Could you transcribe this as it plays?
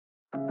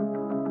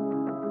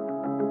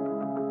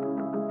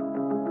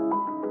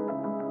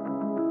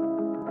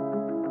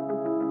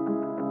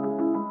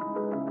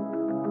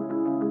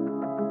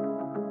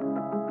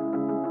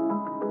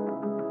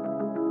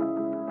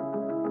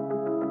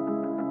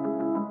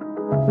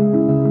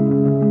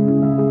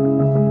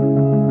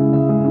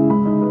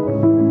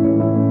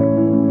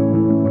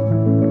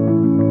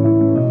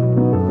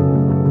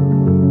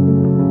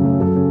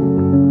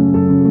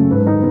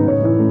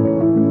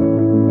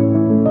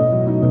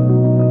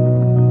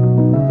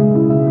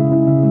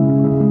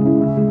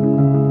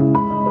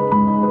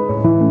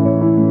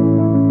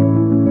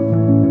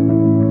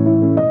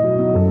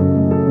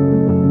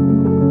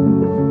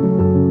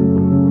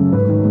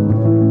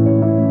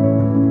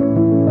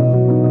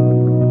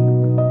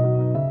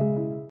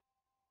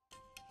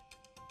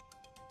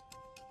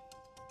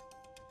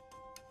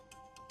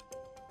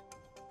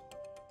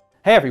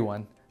Hey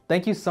everyone,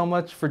 thank you so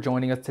much for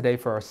joining us today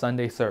for our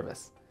Sunday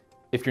service.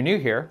 If you're new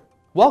here,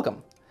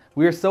 welcome.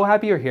 We are so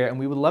happy you're here and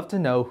we would love to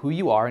know who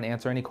you are and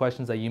answer any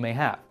questions that you may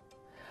have.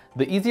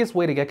 The easiest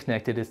way to get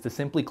connected is to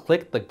simply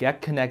click the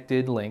Get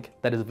Connected link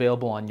that is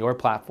available on your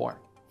platform.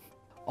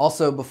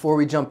 Also, before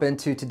we jump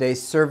into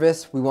today's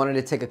service, we wanted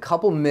to take a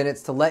couple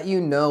minutes to let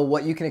you know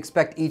what you can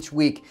expect each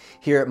week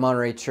here at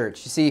Monterey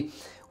Church. You see,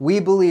 we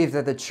believe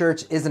that the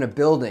church isn't a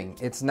building.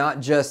 It's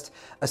not just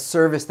a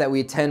service that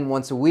we attend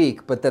once a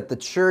week, but that the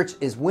church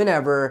is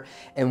whenever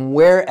and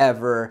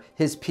wherever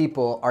His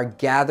people are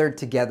gathered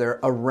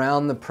together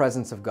around the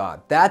presence of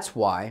God. That's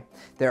why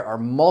there are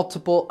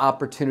multiple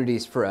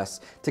opportunities for us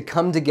to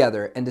come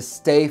together and to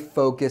stay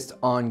focused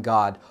on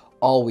God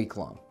all week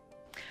long.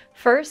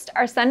 First,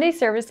 our Sunday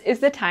service is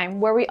the time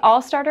where we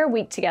all start our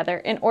week together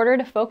in order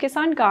to focus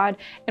on God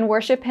and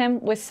worship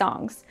Him with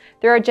songs,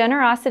 through our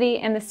generosity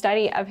and the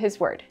study of His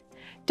Word.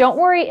 Don't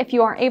worry if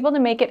you aren't able to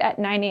make it at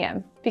 9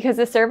 a.m. because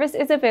the service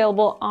is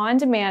available on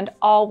demand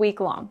all week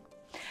long.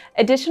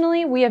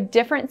 Additionally, we have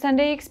different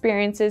Sunday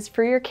experiences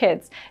for your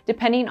kids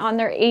depending on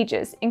their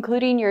ages,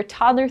 including your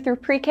toddler through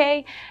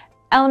pre-K,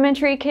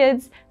 elementary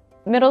kids,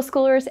 middle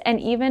schoolers, and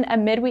even a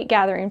midweek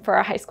gathering for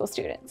our high school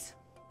students.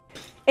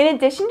 In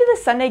addition to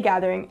the Sunday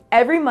gathering,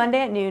 every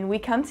Monday at noon we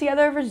come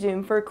together over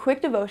Zoom for a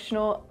quick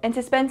devotional and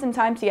to spend some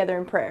time together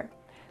in prayer.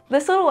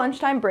 This little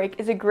lunchtime break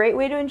is a great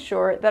way to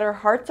ensure that our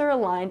hearts are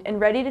aligned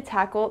and ready to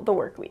tackle the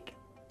work week.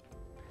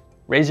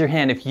 Raise your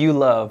hand if you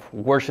love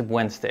Worship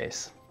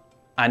Wednesdays.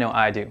 I know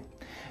I do.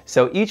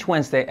 So each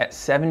Wednesday at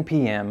 7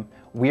 p.m.,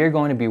 we are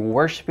going to be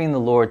worshiping the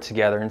Lord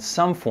together in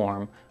some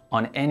form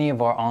on any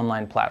of our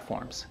online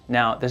platforms.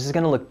 Now, this is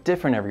going to look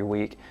different every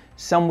week.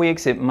 Some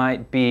weeks it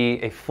might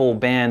be a full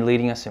band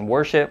leading us in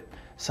worship.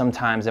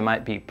 Sometimes it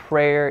might be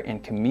prayer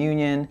and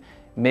communion.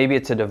 Maybe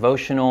it's a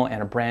devotional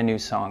and a brand new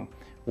song.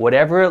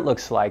 Whatever it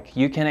looks like,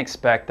 you can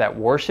expect that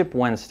Worship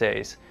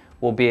Wednesdays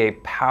will be a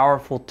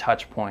powerful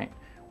touch point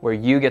where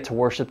you get to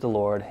worship the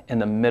Lord in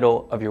the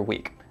middle of your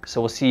week. So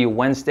we'll see you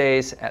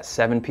Wednesdays at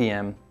 7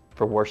 p.m.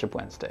 for Worship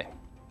Wednesday.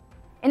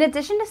 In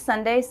addition to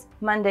Sundays,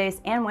 Mondays,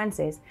 and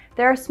Wednesdays,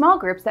 there are small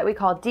groups that we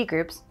call D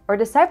groups or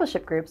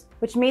discipleship groups,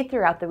 which meet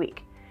throughout the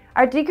week.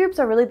 Our D groups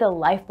are really the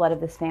lifeblood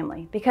of this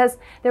family because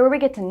they're where we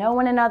get to know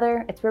one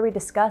another, it's where we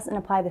discuss and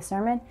apply the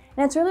sermon,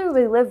 and it's really where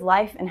we live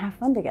life and have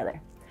fun together.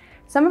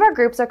 Some of our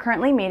groups are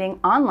currently meeting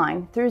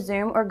online through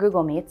Zoom or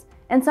Google Meets,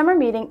 and some are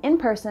meeting in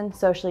person,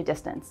 socially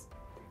distanced.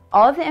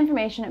 All of the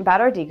information about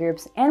our D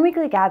groups and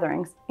weekly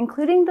gatherings,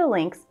 including the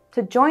links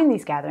to join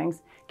these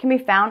gatherings, can be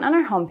found on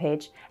our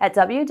homepage at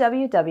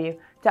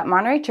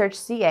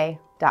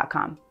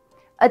www.montereychurchca.com.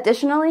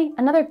 Additionally,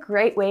 another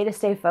great way to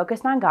stay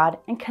focused on God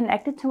and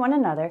connected to one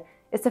another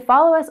is to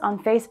follow us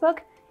on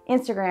Facebook,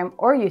 Instagram,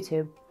 or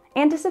YouTube,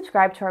 and to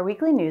subscribe to our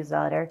weekly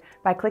newsletter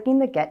by clicking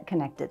the Get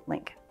Connected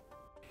link.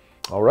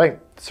 All right,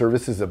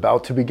 service is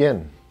about to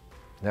begin.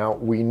 Now,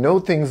 we know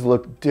things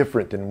look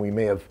different than we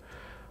may have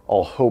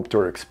all hoped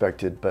or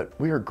expected, but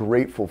we are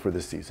grateful for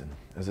this season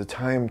as a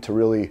time to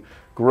really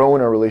grow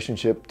in our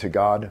relationship to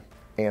God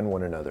and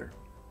one another.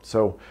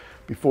 So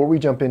before we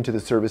jump into the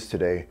service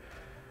today,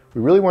 we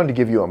really wanted to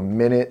give you a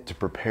minute to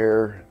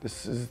prepare.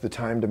 This is the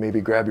time to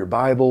maybe grab your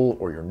Bible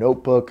or your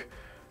notebook.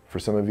 For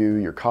some of you,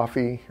 your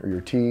coffee or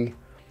your tea.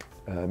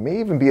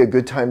 May even be a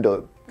good time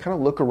to kind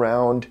of look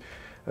around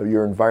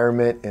your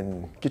environment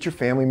and get your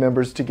family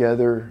members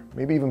together.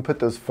 Maybe even put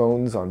those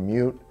phones on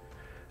mute.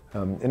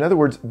 In other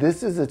words,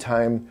 this is a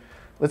time,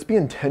 let's be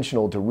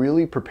intentional to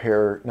really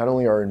prepare not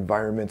only our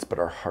environments, but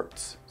our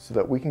hearts so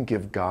that we can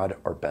give God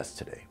our best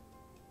today.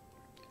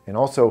 And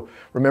also,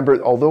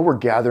 remember, although we're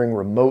gathering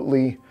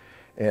remotely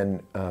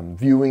and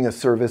viewing a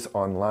service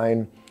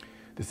online,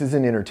 this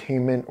isn't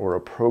entertainment or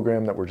a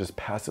program that we're just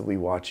passively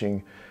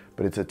watching,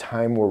 but it's a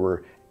time where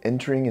we're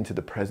entering into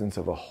the presence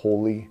of a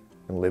holy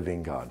and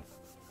living God.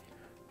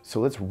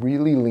 So let's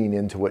really lean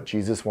into what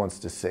Jesus wants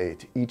to say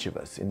to each of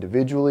us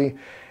individually,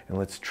 and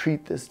let's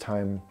treat this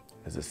time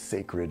as a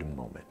sacred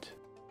moment.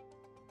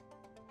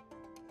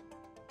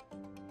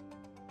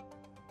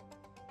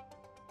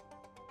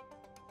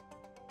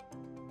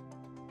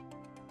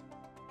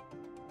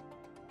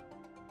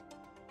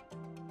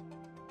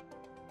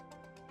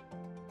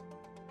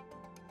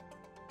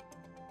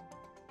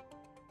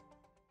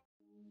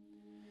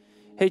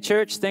 Hey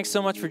church, thanks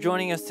so much for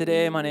joining us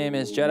today. My name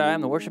is Jedi.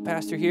 I'm the worship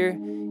pastor here,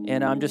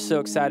 and I'm just so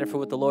excited for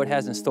what the Lord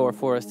has in store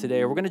for us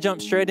today. We're going to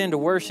jump straight into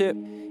worship,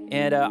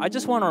 and I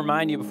just want to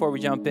remind you before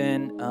we jump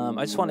in,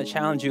 I just want to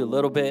challenge you a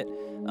little bit.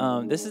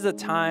 This is a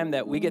time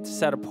that we get to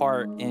set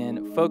apart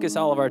and focus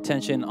all of our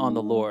attention on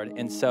the Lord.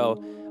 And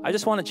so I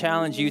just want to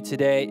challenge you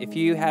today, if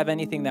you have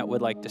anything that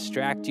would like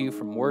distract you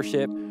from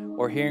worship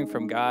or hearing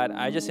from God,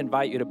 I just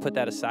invite you to put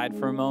that aside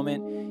for a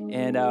moment,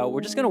 and we're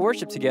just going to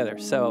worship together.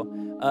 So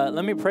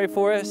let me pray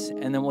for us,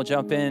 and then we'll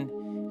jump in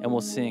and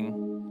we'll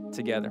sing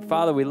together.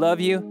 Father, we love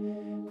you.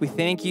 We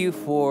thank you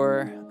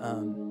for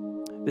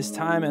this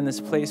time and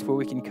this place where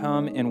we can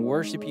come and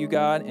worship you,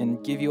 God,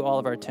 and give you all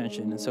of our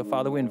attention. And so,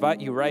 Father, we invite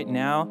you right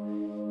now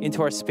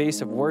into our space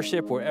of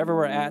worship, wherever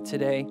we're at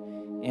today.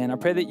 And I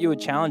pray that you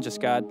would challenge us,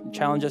 God,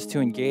 challenge us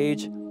to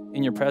engage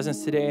in your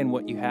presence today and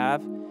what you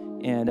have.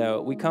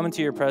 And we come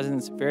into your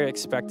presence very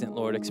expectant,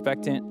 Lord,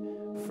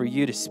 expectant for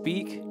you to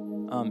speak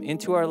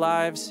into our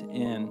lives.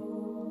 And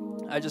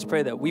I just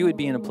pray that we would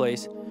be in a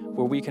place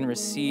where we can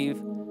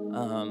receive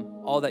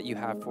all that you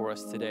have for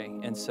us today.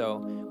 And so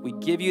we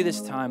give you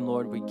this time,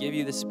 Lord. We give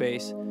you this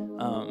space.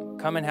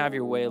 Come and have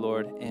your way,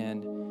 Lord.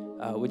 And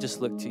we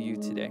just look to you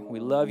today. We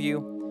love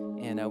you,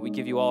 and we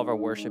give you all of our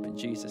worship in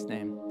Jesus'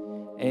 name.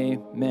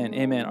 Amen.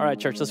 Amen. All right,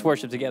 church, let's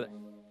worship together.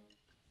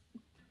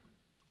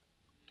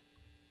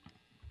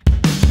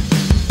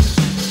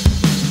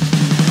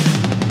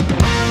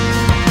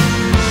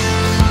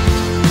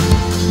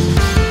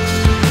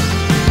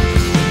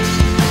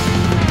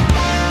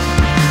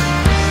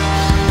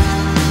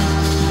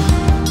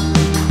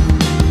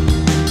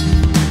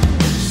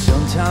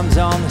 Sometimes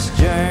on this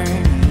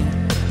journey,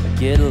 I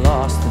get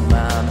lost in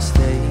my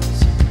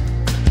mistakes.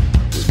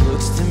 It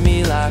looks to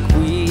me like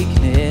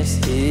weakness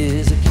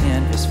is a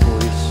canvas for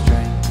your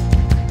strength.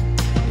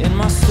 And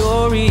my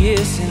story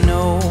isn't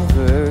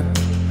over,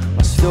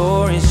 my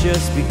story's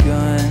just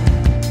begun.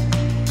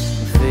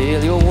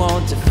 Failure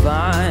won't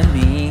define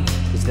me,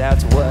 'cause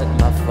that's what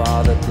my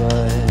Father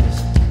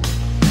does.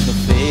 The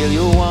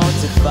failure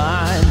won't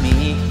define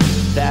me,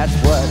 that's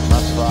what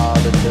my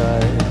Father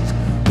does.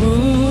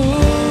 Ooh.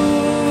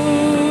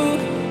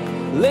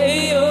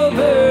 Lay your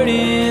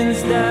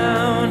burdens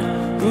down,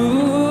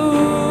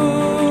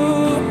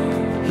 ooh,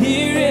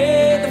 here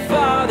at the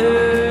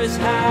Father's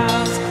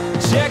house.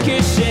 Check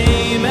your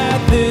shame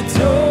at the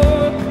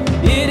door,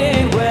 it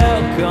ain't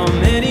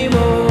welcome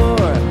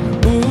anymore.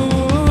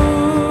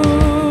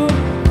 Ooh,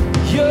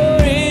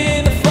 you're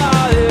in the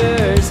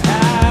Father's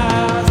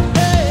house.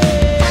 Hey.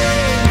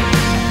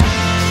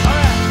 All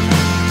right.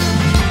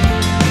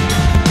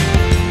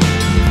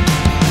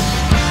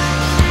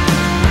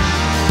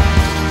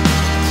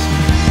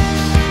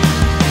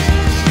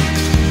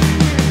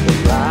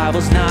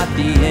 Bible's not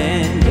the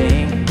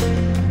ending,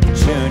 the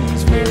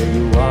journey's where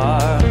you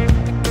are.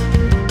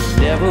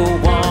 Never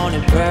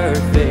wanted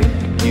perfect,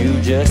 you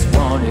just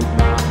wanted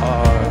my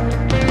heart.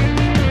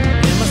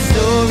 And my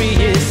story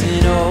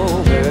isn't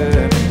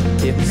over,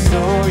 if the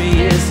story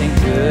isn't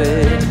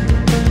good.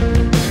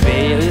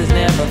 Failure's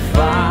never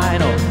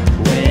final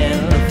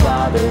when the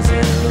Father's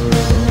in the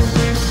room.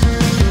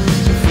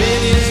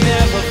 Failure's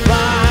never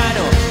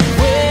final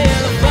when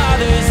the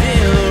Father's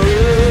in the room.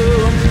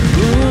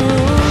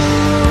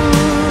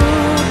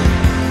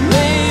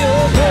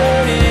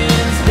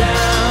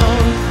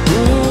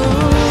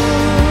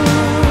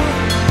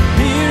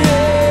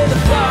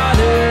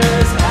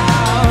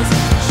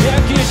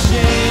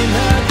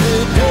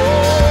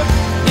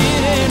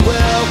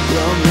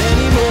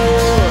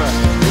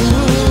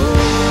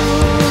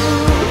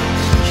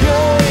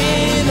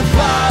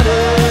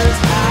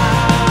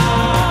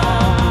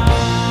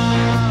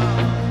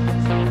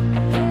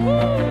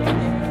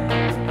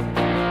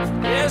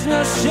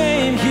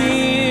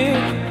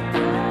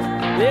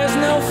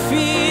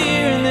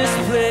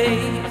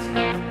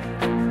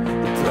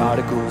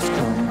 Prodigals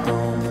come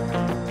home,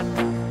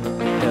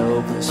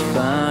 helpless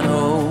find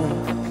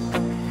hope,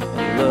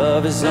 and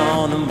love is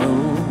on the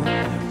move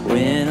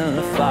when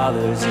the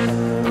Father's in the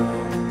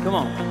room. Come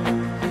on.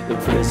 The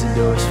prison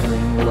doors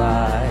fling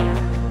wide,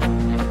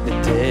 the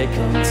dead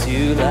come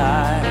to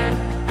life,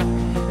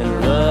 and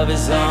love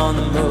is on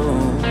the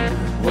move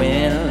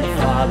when the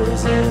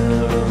Father's in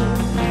the room.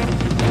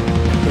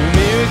 The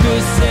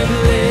miracles set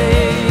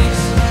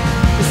place,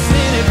 the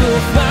cynical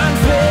find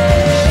faith.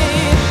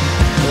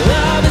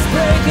 Love is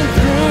breaking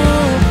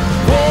through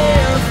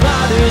when the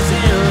Father's in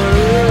the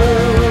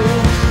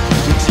room.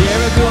 The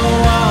Jericho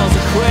walls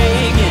are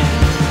quaking,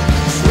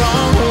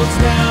 strongholds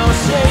now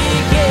are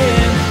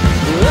shaking.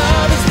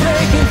 Love is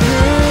breaking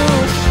through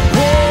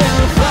when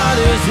the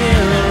Father's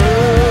in the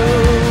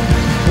room.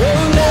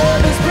 Oh,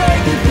 love is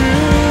breaking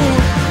through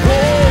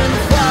when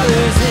the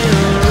Father's in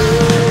the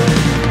room.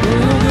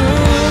 Ooh.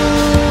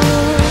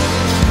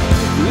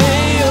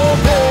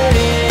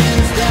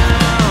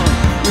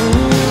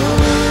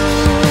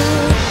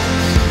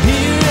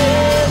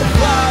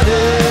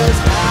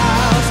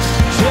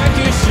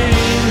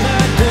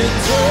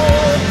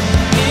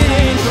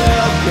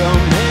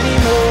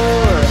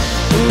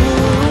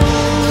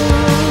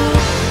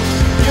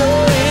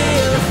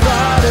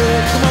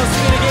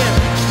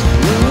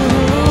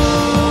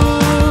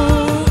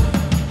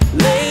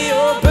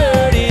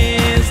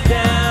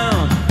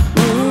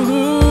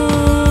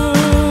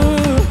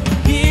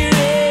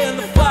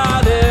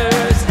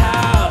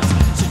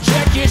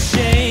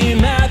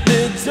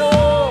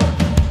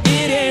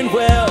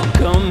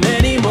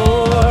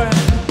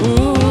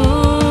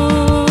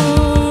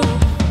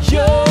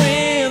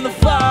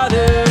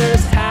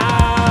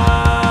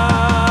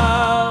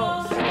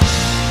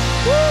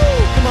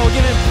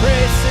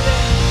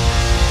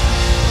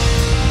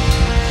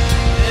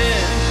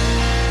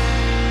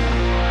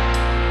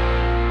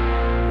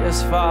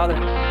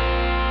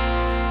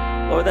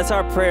 Lord, that's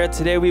our prayer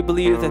today. We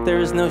believe that there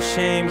is no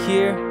shame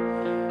here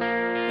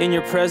in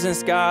your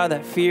presence, God,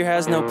 that fear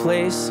has no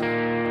place.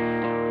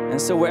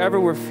 And so wherever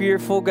we're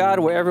fearful, God,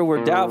 wherever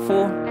we're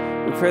doubtful,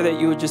 we pray that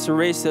you would just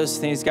erase those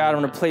things, God,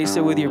 and replace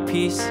it with your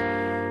peace.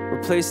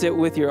 Replace it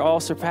with your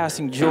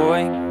all-surpassing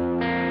joy,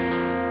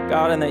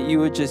 God, and that you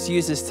would just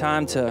use this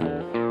time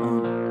to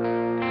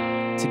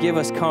give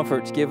us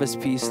comfort, to give us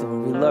peace,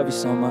 Lord. We love you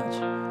so much.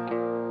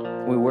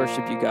 We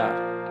worship you,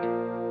 God.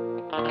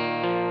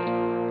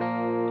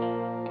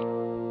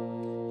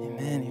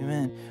 Amen,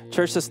 amen.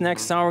 Church, this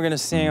next song we're going to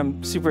sing,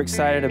 I'm super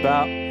excited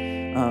about.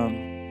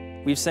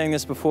 We've sang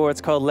this before.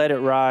 It's called Let It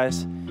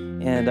Rise,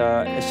 and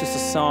it's just a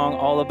song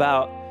all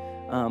about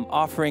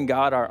offering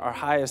God our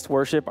highest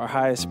worship, our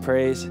highest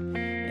praise,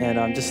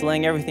 and just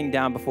laying everything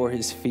down before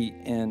his feet.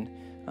 And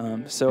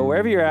so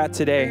wherever you're at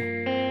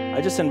today, I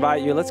just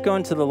invite you, let's go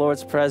into the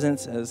Lord's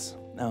presence as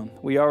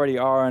we already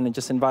are, and I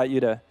just invite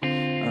you to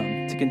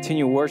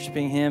continue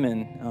worshiping him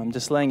and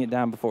just laying it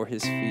down before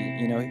his feet.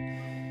 You know,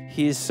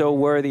 he is so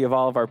worthy of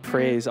all of our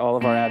praise, all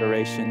of our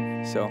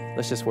adoration. So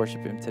let's just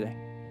worship him today.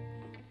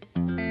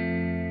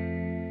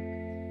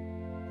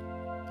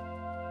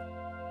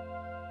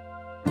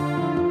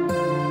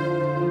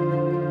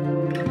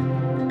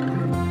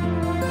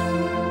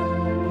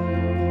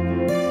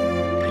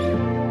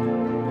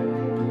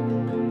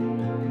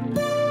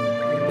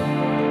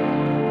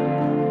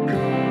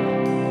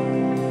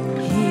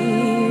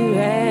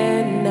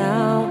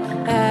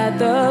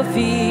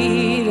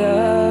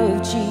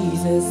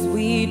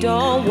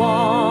 Don't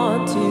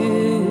want to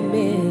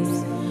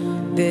miss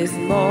this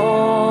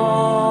moment.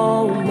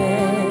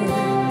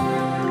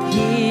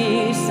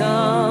 Here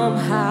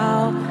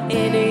somehow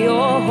in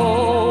your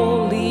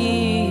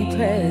holy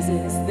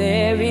presence,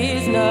 there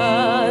is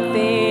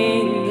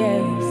nothing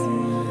else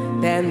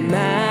that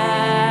matters.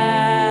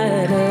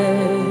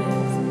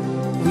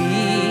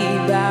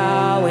 We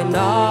bow in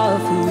awe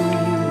of who you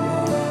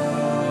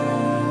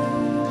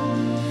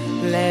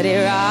are. Let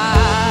it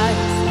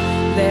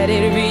rise, let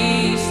it reach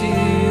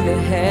the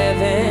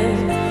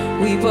heavens.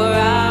 We pour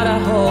out a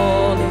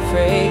holy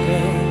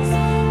fragrance.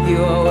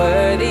 You are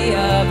worthy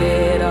of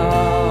it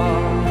all.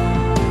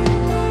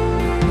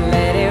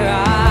 Let it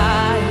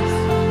rise,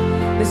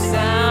 the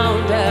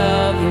sound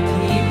of your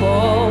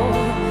people,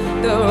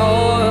 the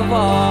roar of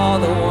all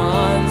the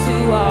ones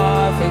who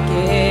are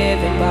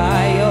forgiven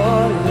by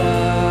your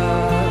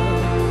love.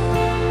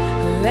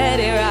 Let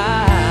it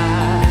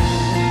rise,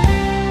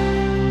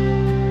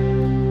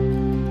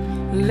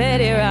 let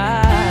it rise.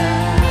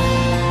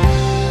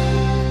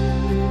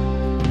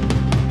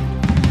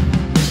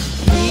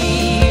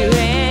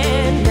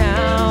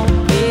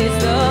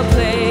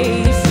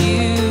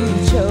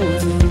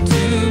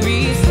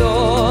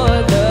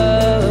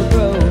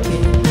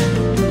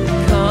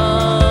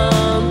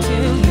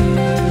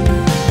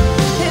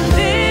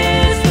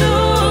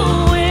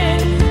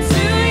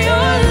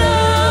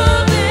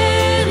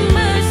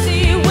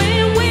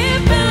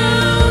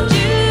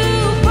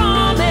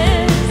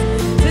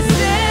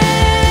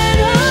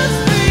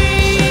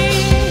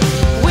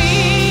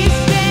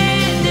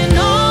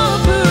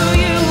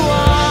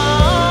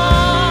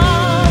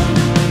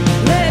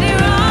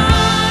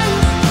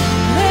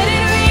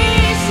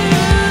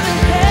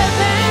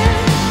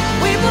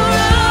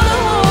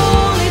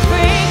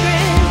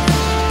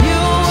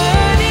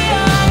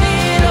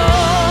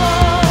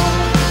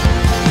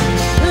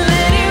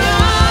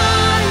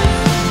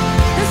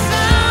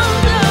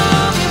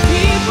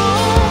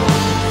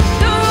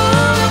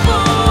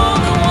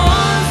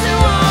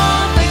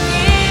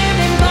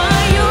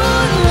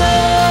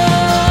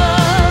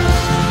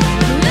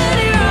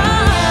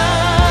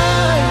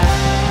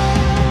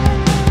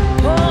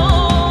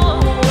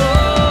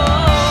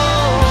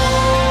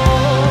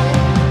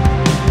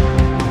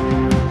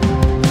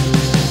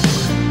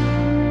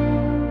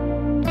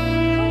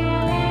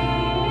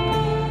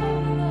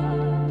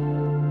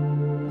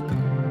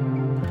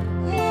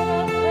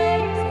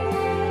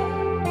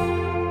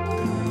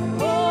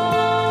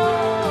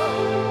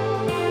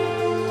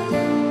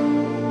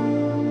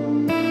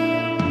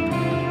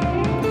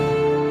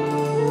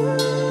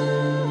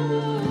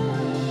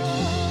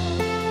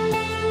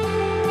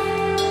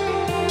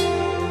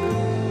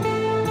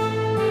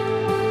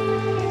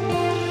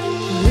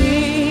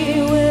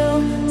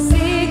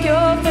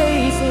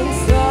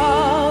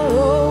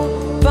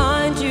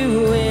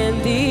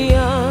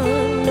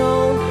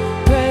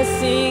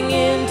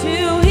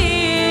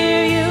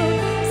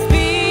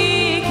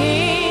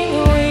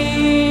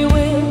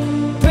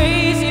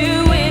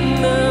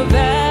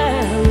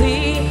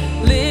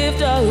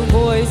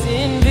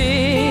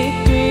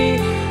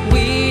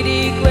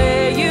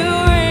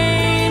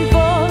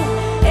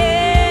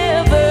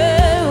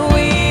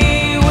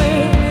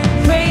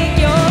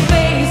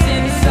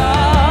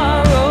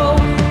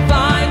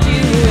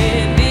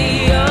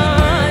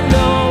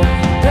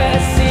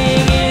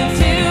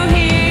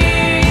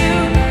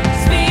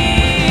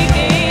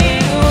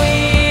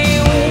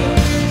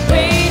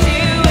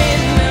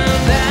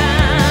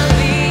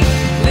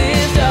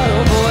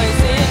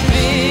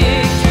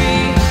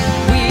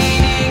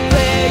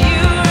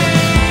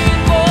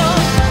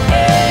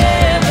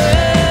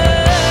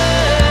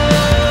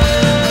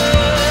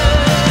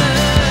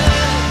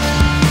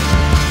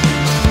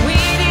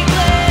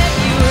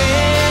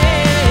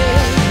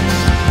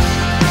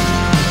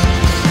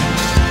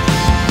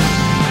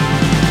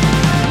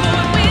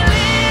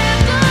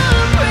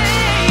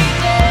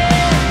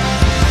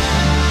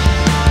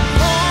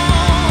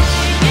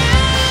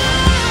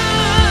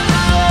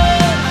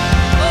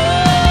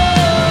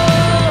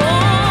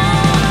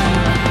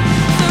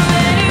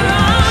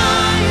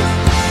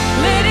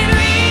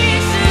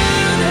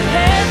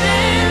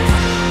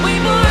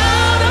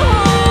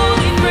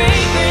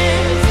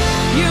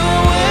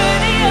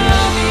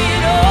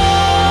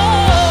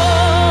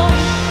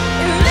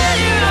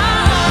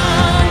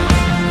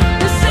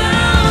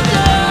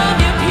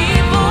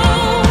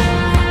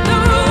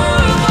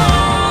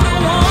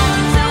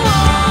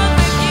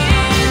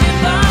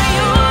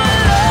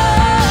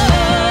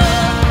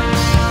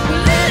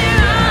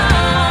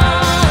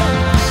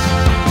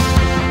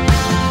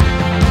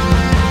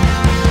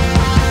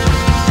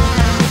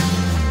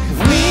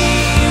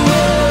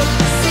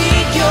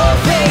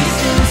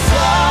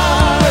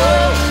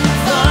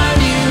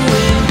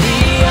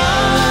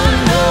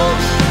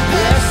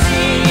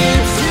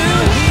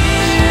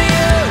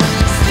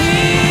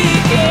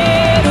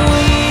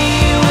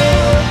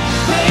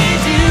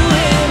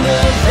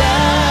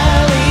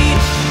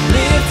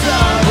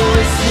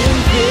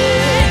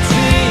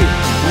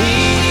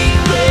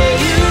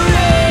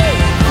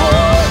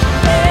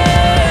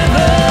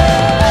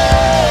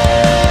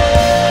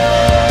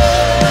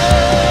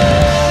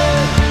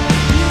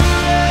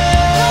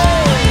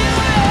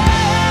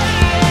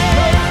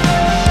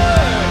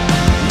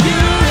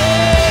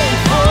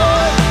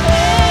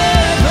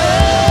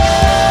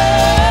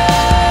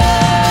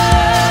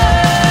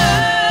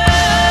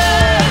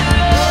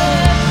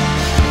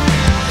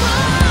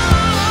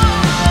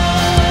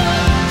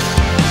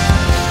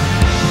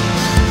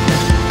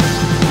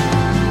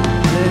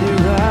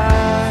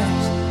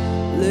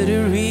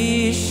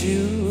 reach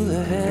to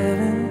the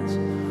heavens,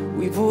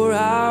 we pour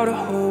out a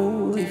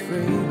holy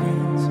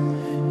fragrance.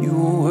 You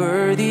are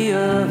worthy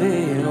of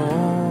it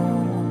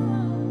all.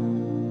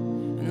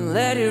 And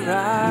let it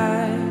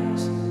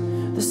rise,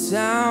 the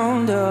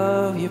sound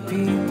of your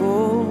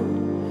people,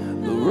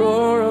 the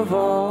roar of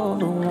all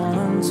the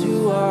ones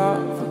who are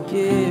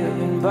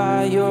forgiven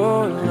by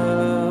your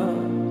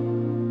love.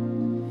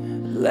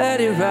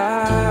 Let it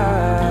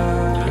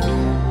rise,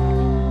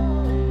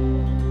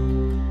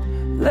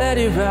 let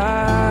it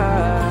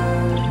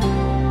rise,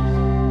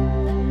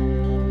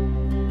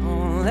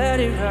 oh, let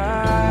it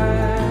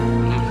rise.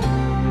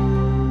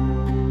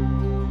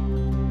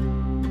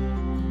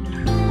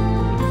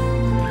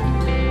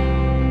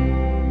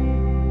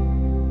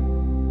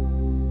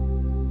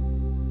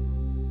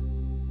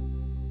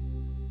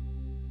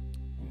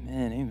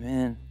 Amen,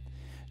 amen.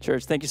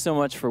 Church, thank you so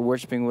much for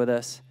worshiping with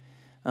us.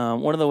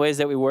 One of the ways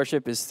that we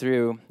worship is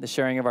through the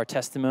sharing of our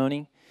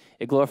testimony.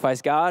 It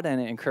glorifies God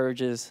and it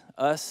encourages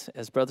us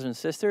as brothers and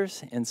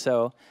sisters. And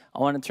so I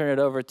want to turn it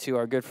over to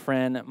our good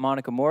friend,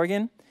 Monica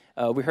Morgan.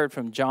 We heard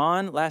from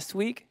John last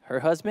week, her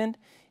husband.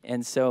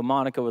 And so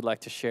Monica would like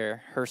to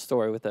share her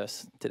story with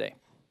us today.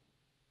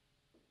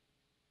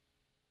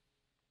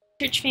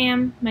 Church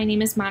fam, my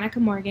name is Monica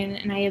Morgan,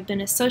 and I have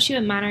been associate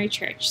at Monterey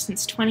Church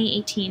since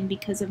 2018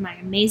 because of my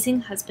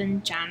amazing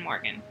husband, John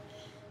Morgan.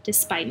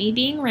 Despite me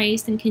being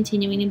raised and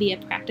continuing to be a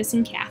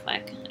practicing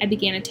Catholic, I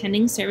began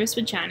attending service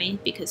with Johnny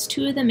because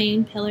two of the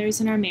main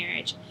pillars in our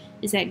marriage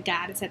is that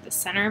God is at the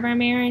center of our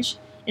marriage,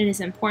 and it is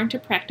important to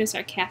practice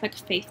our Catholic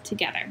faith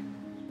together.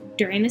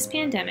 During this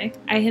pandemic,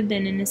 I have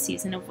been in a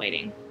season of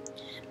waiting.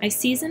 My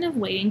season of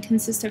waiting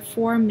consists of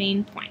 4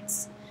 main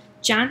points.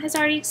 John has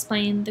already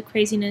explained the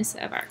craziness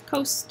of our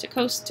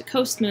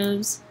coast-to-coast-to-coast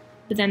moves,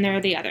 but then there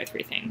are the other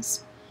 3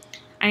 things.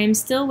 I am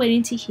still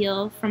waiting to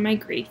heal from my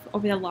grief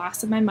over the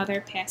loss of my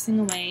mother passing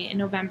away in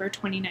November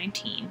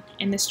 2019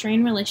 and the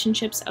strained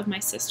relationships of my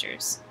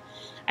sisters.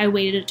 I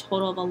waited a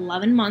total of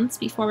 11 months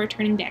before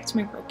returning back to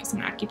my work as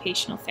an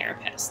occupational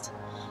therapist,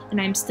 and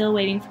I'm still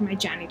waiting for my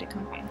Johnny to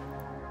come home.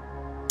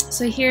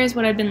 So here's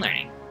what I've been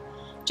learning.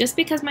 Just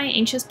because my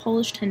anxious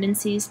Polish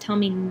tendencies tell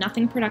me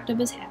nothing productive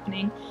is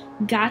happening,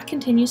 God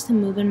continues to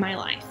move in my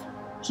life.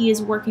 He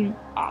is working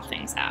all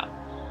things out.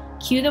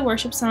 Cue the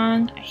worship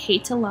song, I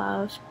Hate to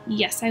Love,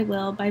 Yes I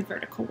Will by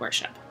Vertical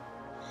Worship.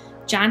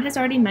 John has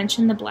already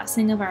mentioned the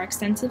blessing of our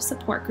extensive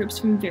support groups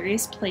from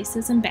various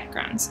places and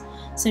backgrounds,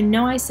 so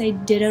know I say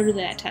ditto to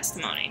that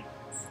testimony.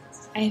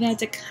 I have had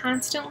to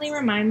constantly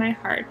remind my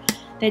heart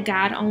that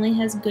God only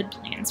has good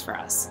plans for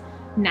us,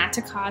 not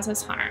to cause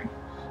us harm.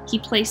 He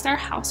placed our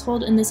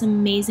household in this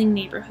amazing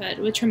neighborhood,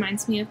 which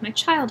reminds me of my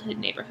childhood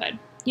neighborhood.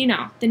 You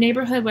know, the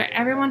neighborhood where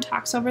everyone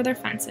talks over their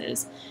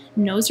fences,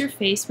 knows your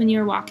face when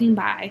you're walking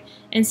by,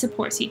 and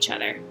supports each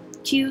other.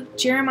 Cue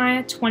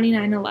Jeremiah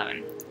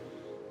 29:11.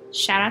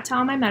 Shout out to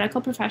all my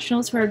medical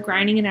professionals who are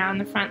grinding it out on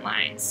the front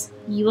lines.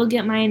 You will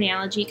get my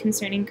analogy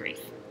concerning grief.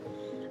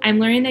 I'm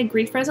learning that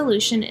grief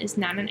resolution is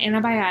not an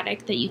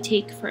antibiotic that you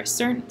take for a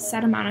certain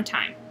set amount of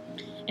time,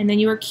 and then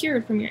you are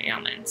cured from your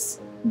ailments.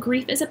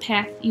 Grief is a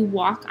path you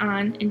walk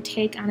on and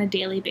take on a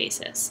daily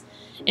basis.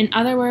 In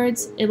other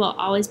words, it will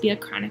always be a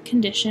chronic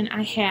condition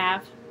I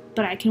have,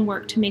 but I can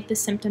work to make the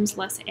symptoms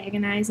less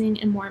agonizing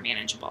and more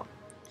manageable.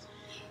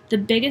 The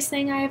biggest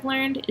thing I have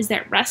learned is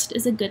that rest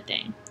is a good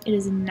thing. It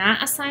is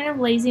not a sign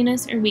of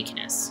laziness or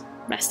weakness.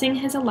 Resting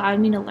has allowed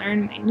me to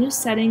learn my new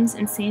settings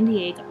in San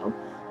Diego,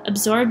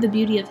 absorb the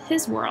beauty of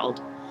his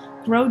world,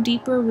 grow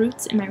deeper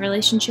roots in my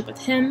relationship with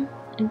him,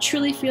 and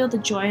truly feel the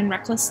joy and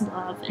reckless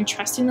love in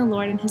trusting the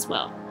Lord and his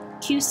will.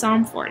 Cue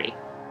Psalm 40.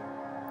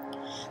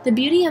 The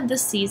beauty of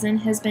this season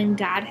has been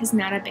God has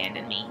not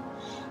abandoned me.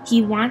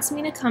 He wants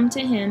me to come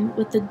to him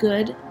with the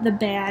good, the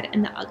bad,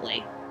 and the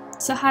ugly.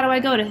 So how do I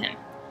go to him?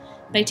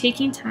 By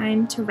taking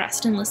time to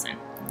rest and listen.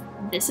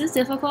 This is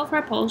difficult for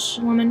a Polish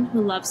woman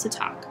who loves to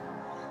talk.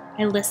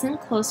 I listen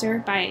closer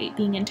by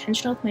being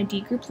intentional with my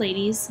D group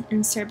ladies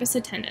and service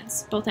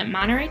attendants, both at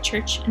Monterey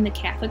Church and the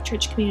Catholic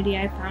Church community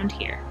I found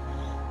here.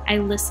 I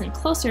listen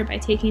closer by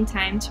taking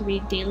time to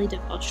read daily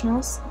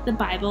devotionals, the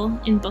Bible,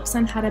 and books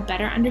on how to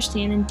better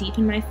understand and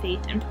deepen my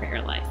faith and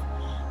prayer life.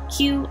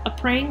 Cue A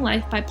Praying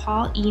Life by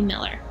Paul E.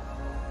 Miller.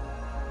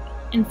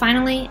 And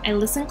finally, I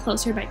listen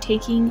closer by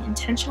taking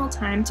intentional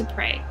time to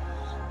pray.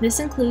 This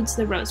includes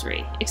the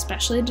Rosary,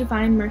 especially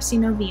Divine Mercy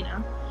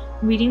Novena,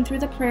 reading through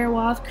the prayer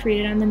wall I've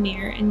created on the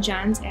mirror in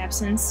John's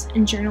absence,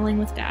 and journaling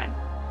with God.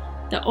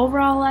 The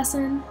overall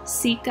lesson,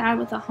 seek God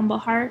with a humble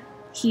heart,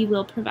 he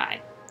will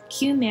provide.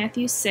 Cue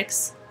Matthew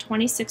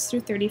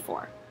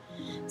 6:26-34.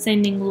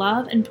 Sending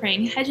love and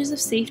praying hedges of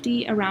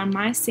safety around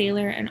my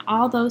sailor and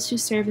all those who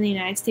serve in the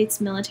United States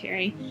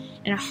military,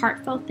 and a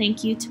heartfelt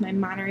thank you to my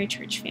Monterey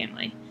Church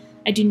family.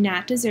 I do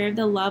not deserve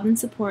the love and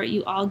support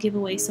you all give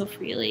away so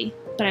freely,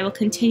 but I will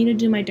continue to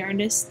do my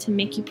darndest to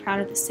make you proud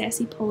of the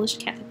sassy Polish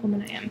Catholic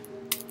woman I am.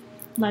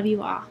 Love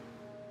you all.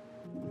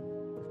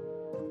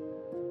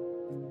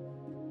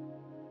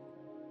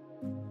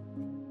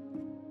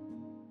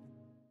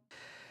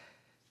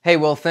 Hey,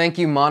 well, thank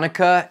you,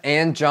 Monica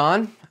and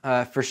John,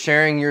 for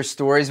sharing your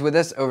stories with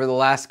us over the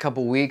last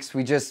couple weeks.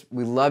 We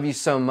love you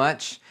so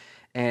much,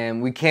 and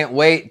we can't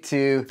wait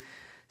to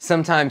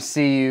sometimes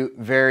see you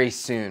very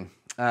soon.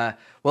 Well,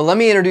 let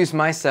me introduce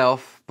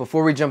myself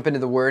before we jump into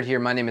the word here.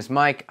 My name is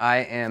Mike. I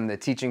am the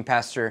teaching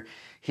pastor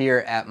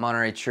here at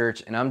Monterey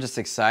Church, and I'm just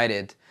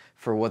excited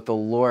for what the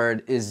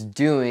Lord is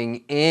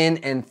doing in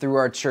and through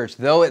our church.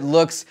 Though it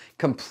looks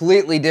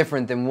completely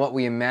different than what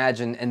we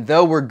imagined, and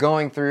though we're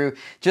going through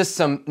just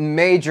some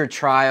major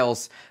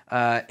trials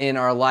in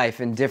our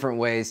life in different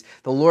ways,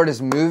 the Lord is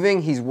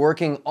moving. He's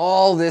working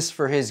all this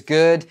for His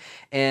good,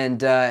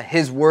 and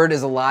His word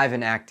is alive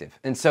and active.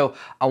 And so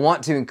I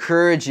want to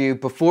encourage you,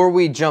 before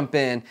we jump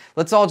in,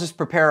 let's all just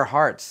prepare our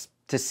hearts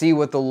to see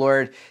what the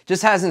Lord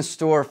just has in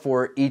store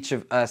for each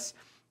of us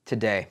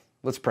today.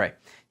 Let's pray.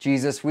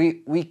 Jesus,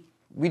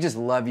 we just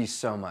love you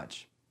so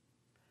much.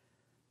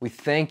 We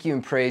thank you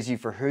and praise you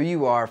for who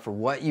you are, for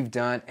what you've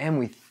done, and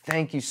we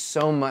thank you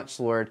so much,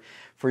 Lord,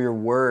 for your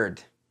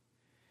word.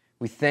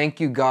 We thank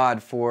you,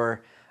 God,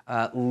 for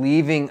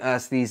leaving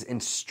us these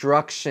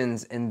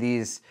instructions and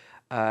these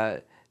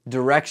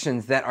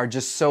directions that are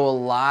just so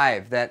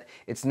alive, that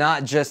it's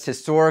not just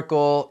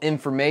historical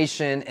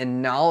information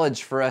and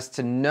knowledge for us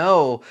to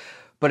know,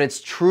 but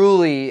it's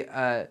truly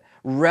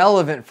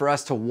relevant for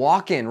us to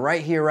walk in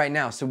right here, right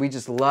now. So we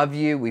just love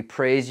you, we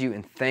praise you,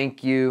 and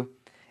thank you,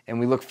 and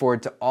we look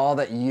forward to all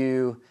that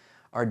you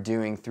are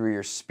doing through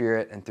your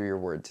Spirit and through your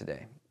word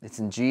today. It's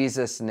in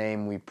Jesus'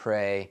 name we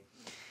pray,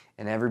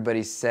 and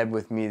everybody said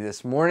with me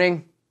this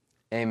morning,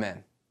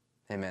 amen.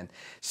 Amen.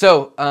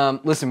 So,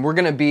 listen, we're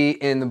going to be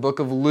in the book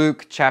of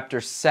Luke, chapter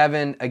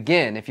 7.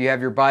 Again, if you have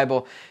your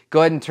Bible,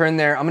 go ahead and turn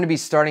there. I'm going to be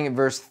starting at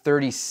verse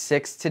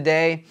 36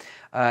 today.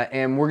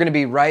 And we're going to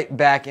be right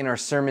back in our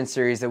sermon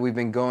series that we've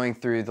been going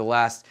through the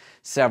last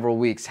several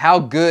weeks. How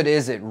good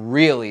is it,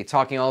 really?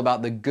 Talking all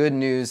about the good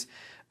news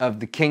of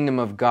the kingdom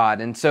of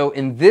God. And so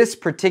in this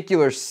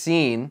particular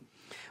scene,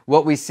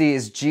 what we see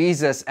is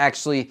Jesus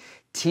actually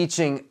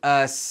teaching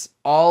us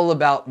all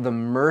about the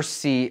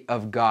mercy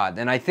of God.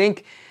 And I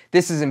think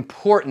this is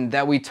important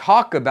that we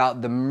talk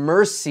about the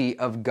mercy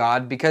of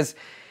God because,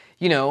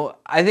 you know,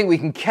 I think we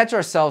can catch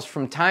ourselves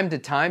from time to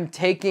time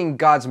taking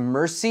God's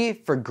mercy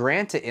for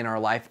granted in our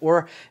life.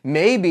 Or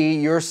maybe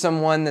you're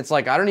someone that's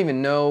like, I don't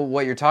even know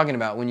what you're talking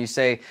about when you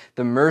say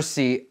the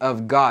mercy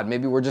of God.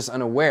 Maybe we're just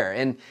unaware.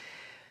 And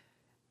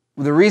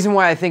the reason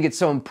why I think it's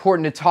so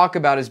important to talk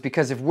about is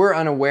because if we're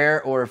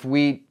unaware or if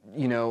we,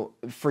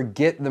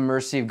 forget the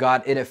mercy of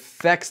God, it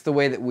affects the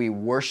way that we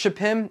worship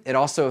Him. It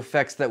also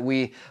affects that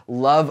we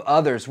love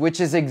others,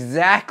 which is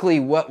exactly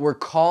what we're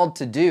called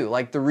to do.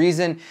 Like the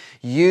reason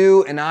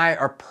you and I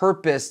are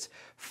purposed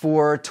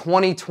for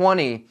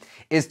 2020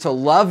 is to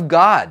love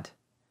God,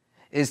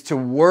 is to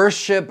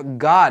worship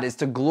God, is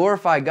to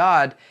glorify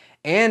God,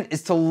 and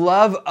is to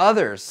love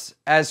others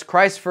as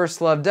Christ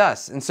first loved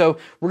us. And so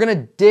we're going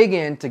to dig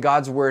into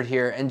God's word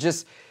here and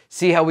just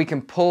see how we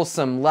can pull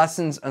some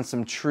lessons and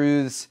some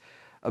truths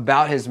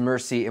about His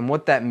mercy and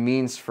what that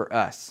means for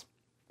us.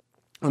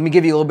 Let me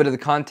give you a little bit of the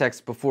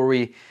context before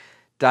we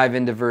dive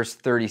into verse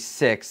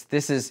 36.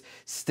 This is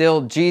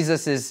still,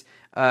 Jesus is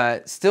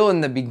still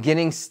in the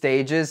beginning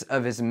stages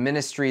of His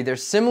ministry.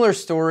 There's similar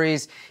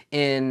stories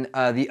in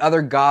the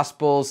other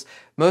Gospels.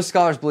 Most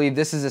scholars believe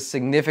this is a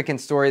significant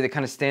story that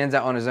kind of stands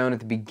out on its own at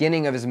the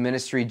beginning of His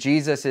ministry.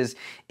 Jesus is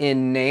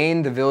in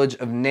Nain, the village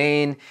of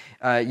Nain.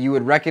 You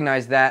would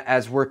recognize that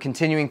as we're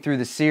continuing through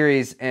the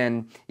series.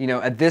 And,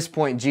 at this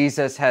point,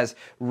 Jesus has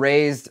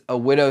raised a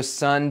widow's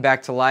son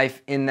back to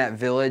life in that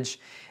village.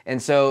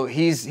 And so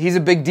he's a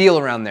big deal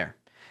around there.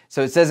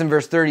 So it says in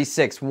verse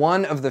 36,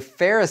 one of the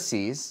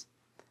Pharisees,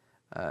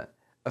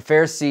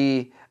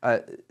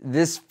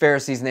 this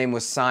Pharisee's name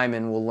was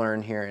Simon, we'll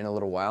learn here in a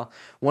little while.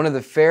 One of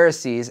the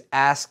Pharisees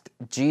asked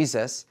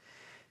Jesus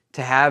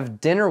to have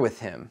dinner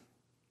with him.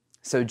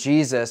 So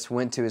Jesus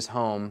went to his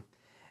home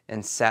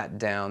and sat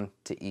down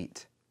to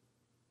eat.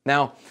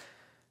 Now,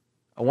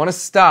 I want to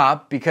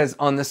stop because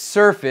on the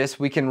surface,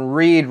 we can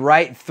read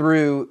right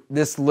through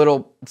this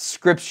little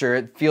scripture.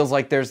 It feels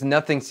like there's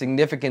nothing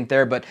significant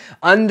there, but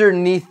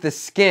underneath the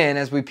skin,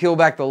 as we peel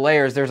back the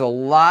layers, there's a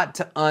lot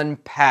to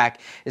unpack,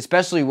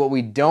 especially what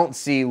we don't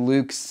see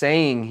Luke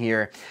saying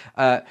here.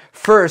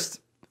 First,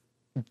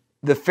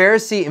 the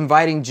Pharisee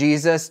inviting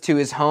Jesus to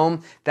his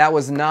home, that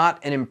was not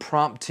an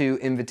impromptu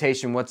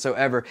invitation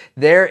whatsoever.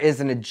 There is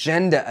an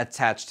agenda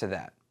attached to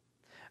that.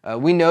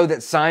 We know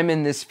that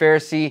Simon, this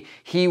Pharisee,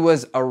 he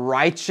was a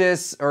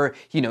righteous,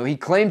 he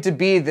claimed to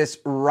be this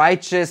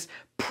righteous,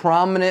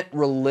 prominent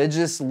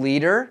religious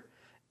leader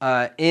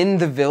in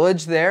the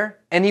village there,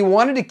 and he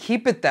wanted to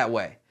keep it that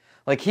way.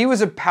 Like, he was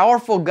a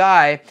powerful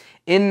guy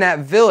in that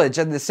village.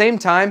 At the same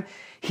time,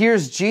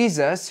 here's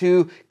Jesus,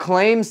 who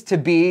claims to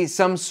be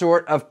some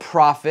sort of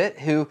prophet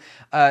who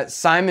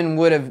Simon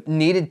would have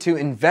needed to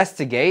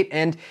investigate.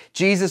 And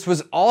Jesus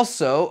was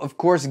also, of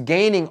course,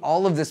 gaining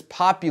all of this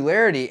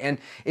popularity. And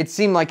it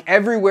seemed like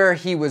everywhere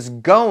he was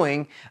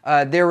going,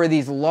 there were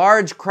these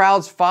large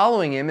crowds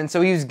following him. And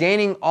so he was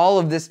gaining all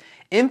of this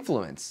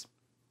influence.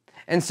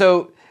 And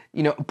so,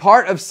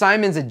 part of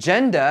Simon's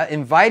agenda,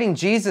 inviting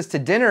Jesus to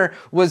dinner,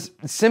 was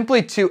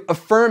simply to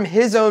affirm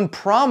his own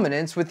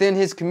prominence within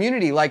his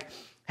community. Like,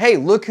 hey,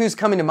 look who's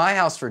coming to my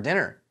house for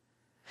dinner.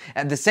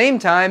 At the same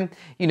time,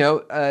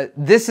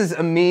 this is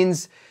a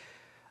means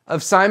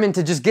of Simon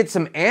to just get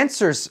some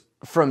answers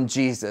from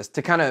Jesus,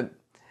 to kind of,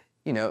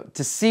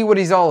 to see what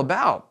he's all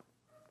about.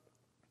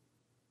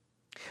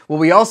 What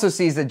we also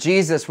see is that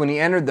Jesus, when he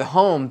entered the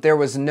home, there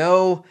was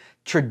no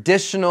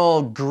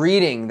traditional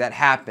greeting that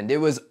happened. It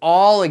was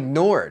all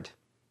ignored,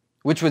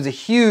 which was a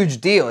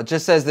huge deal. It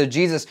just says that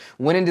Jesus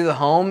went into the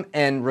home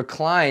and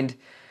reclined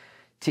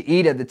to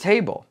eat at the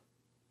table.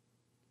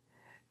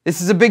 This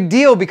is a big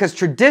deal because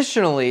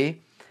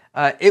traditionally,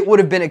 it would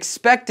have been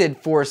expected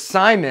for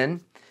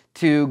Simon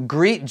to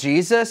greet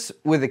Jesus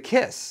with a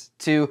kiss,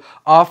 to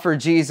offer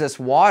Jesus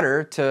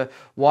water to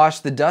wash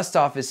the dust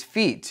off his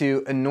feet,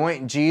 to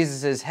anoint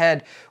Jesus'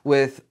 head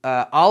with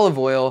olive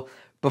oil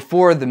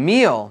before the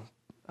meal.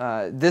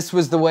 This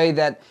was the way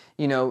that,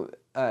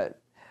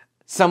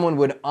 someone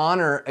would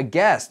honor a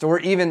guest, or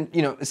even,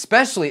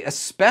 especially a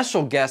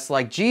special guest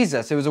like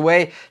Jesus. It was a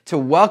way to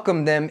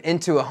welcome them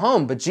into a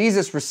home, but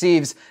Jesus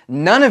receives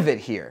none of it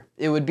here.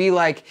 It would be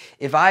like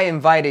if I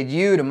invited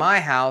you to my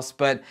house,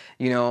 but,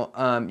 you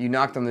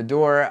knocked on the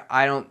door.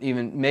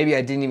 Maybe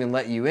I didn't even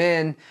let you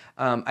in.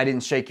 I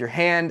didn't shake your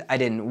hand. I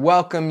didn't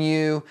welcome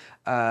you.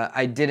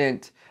 I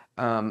didn't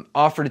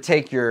offer to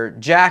take your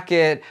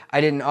jacket. I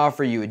didn't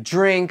offer you a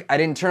drink. I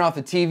didn't turn off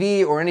the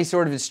TV or any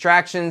sort of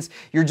distractions.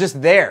 You're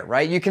just there,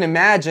 right? You can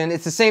imagine,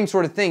 it's the same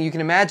sort of thing. You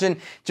can imagine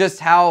just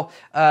how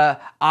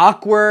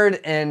awkward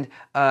and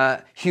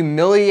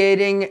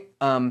humiliating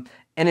and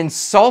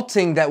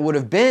insulting that would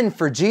have been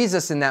for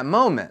Jesus in that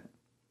moment.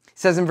 It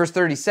says in verse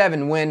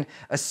 37, when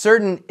a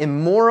certain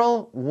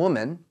immoral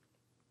woman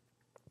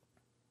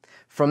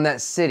from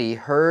that city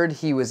heard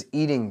he was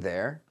eating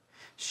there,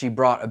 she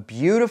brought a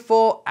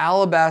beautiful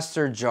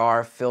alabaster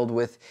jar filled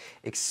with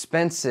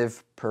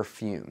expensive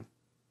perfume.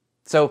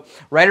 So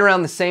right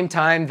around the same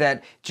time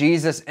that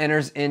Jesus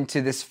enters into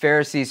this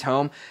Pharisee's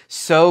home,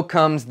 so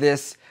comes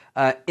this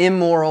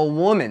immoral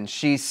woman.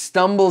 She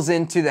stumbles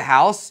into the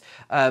house.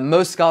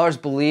 Most scholars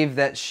believe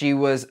that she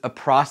was a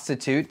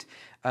prostitute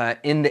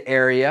in the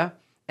area,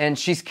 and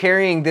she's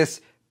carrying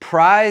this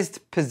prized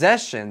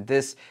possession,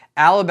 this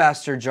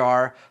alabaster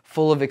jar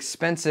full of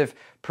expensive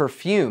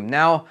perfume.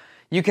 Now,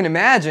 you can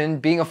imagine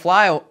being a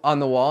fly on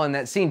the wall in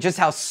that scene, just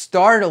how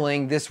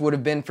startling this would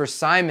have been for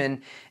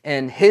Simon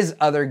and his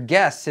other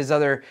guests, his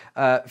other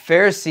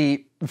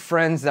Pharisee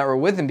friends that were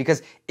with him,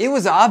 because it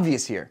was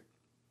obvious here.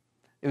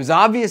 It was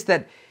obvious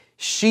that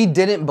she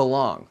didn't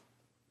belong.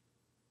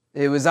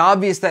 It was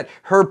obvious that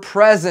her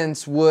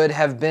presence would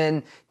have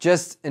been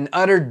just an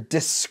utter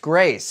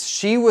disgrace.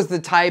 She was the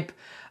type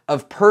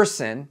of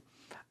person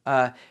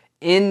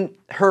in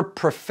her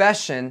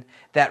profession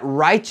that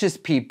righteous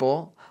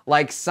people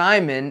like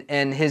Simon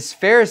and his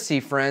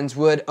Pharisee friends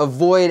would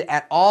avoid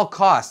at all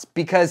costs,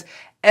 because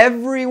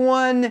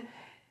everyone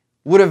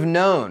would have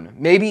known,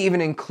 maybe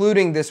even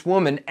including this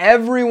woman,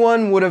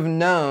 everyone would have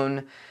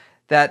known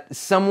that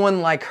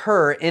someone like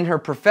her in her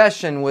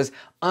profession was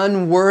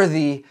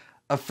unworthy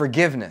of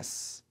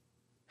forgiveness.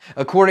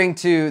 According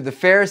to the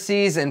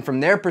Pharisees, and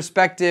from their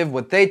perspective,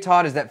 what they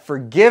taught is that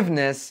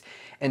forgiveness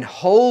and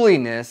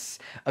holiness,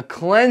 a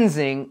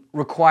cleansing,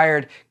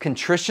 required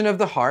contrition of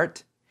the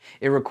heart,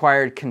 it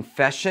required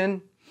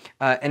confession,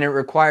 and it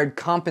required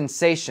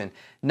compensation,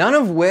 none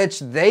of which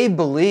they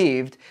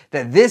believed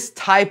that this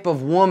type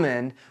of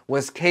woman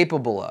was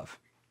capable of.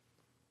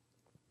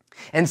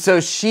 And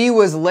so she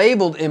was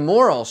labeled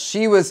immoral.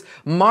 She was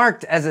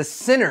marked as a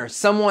sinner,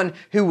 someone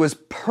who was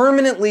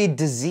permanently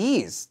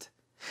diseased,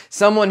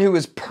 someone who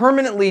was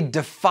permanently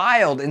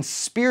defiled and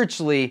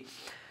spiritually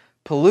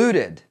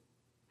polluted.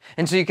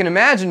 And so you can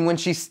imagine when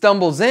she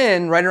stumbles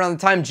in, right around the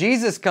time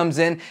Jesus comes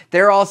in,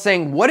 they're all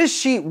saying, what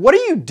are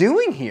you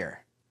doing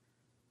here?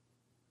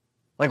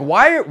 Like,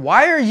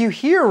 why are you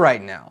here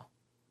right now?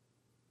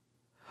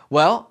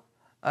 Well,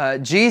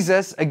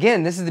 Jesus,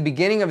 again, this is the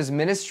beginning of his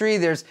ministry.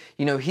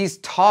 He's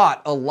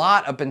taught a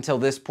lot up until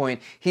this point.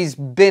 He's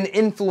been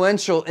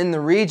influential in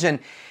the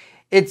region.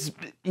 It's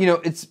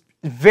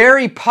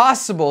very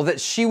possible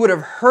that she would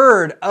have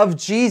heard of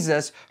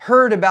Jesus,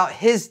 heard about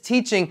his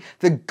teaching,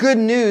 the good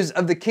news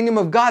of the kingdom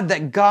of God,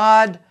 that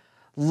God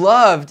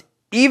loved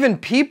even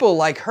people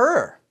like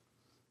her,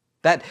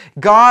 that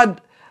God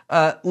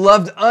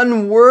loved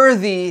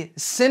unworthy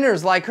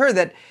sinners like her,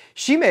 that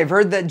she may have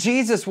heard that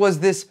Jesus was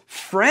this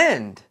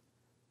friend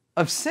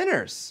of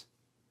sinners,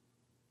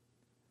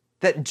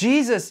 that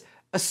Jesus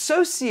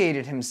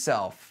associated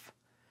himself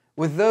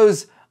with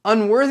those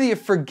unworthy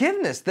of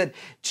forgiveness, that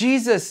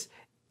Jesus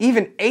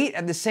even ate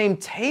at the same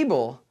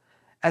table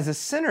as a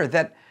sinner,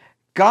 that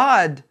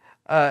God,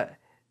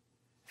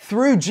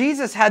 through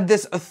Jesus, had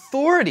this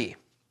authority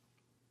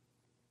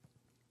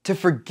to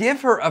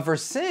forgive her of her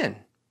sin,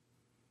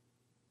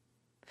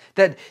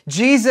 that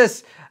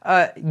Jesus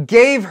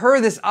gave her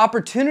this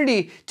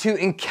opportunity to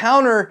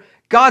encounter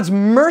God's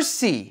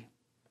mercy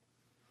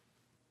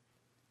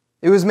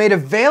It was made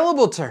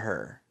available to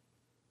her.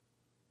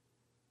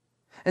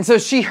 And so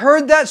she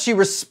heard that, she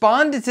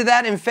responded to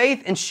that in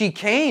faith, and she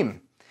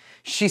came.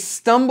 She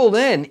stumbled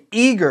in,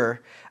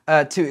 eager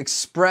to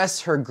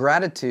express her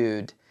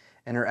gratitude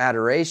and her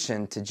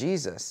adoration to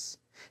Jesus.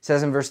 It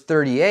says in verse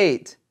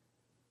 38,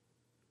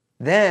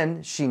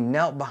 then she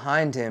knelt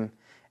behind him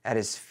at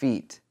his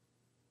feet.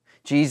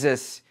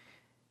 Jesus,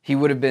 he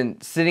would have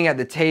been sitting at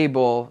the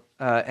table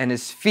and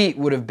his feet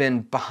would have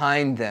been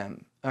behind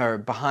them, or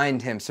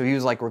behind him. So he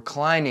was like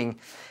reclining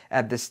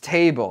at this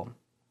table.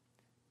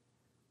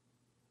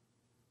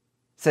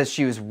 It says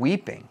she was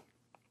weeping.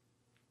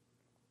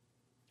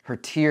 Her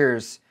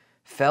tears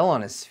fell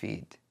on his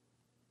feet,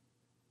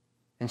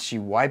 and she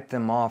wiped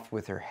them off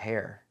with her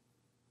hair.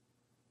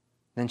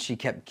 Then she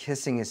kept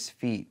kissing his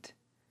feet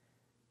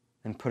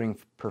and putting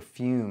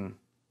perfume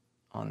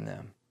on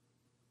them.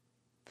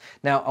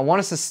 Now, I want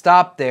us to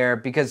stop there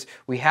because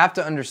we have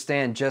to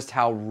understand just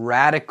how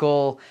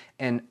radical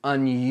and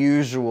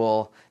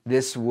unusual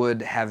this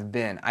would have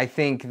been. I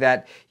think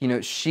that,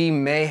 she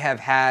may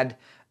have had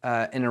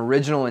an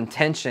original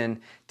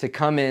intention to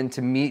come in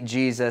to meet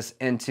Jesus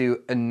and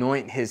to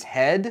anoint his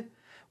head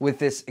with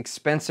this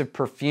expensive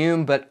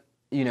perfume, but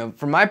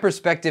from my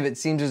perspective, it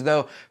seems as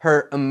though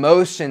her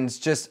emotions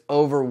just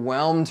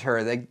overwhelmed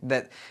her,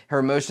 that her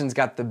emotions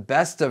got the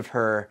best of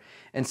her,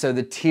 and so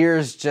the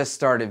tears just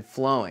started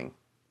flowing.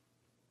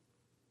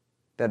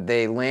 That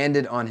they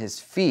landed on his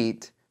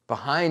feet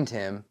behind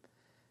him,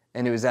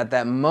 and it was at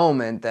that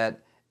moment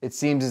that it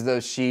seems as though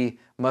she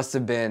must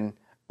have been,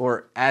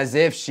 or as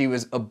if she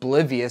was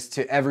oblivious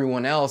to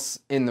everyone else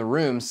in the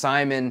room,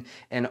 Simon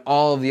and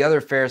all of the other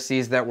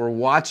Pharisees that were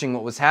watching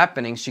what was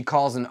happening. She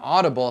calls an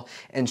audible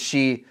and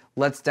she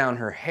lets down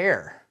her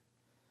hair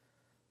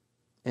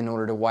in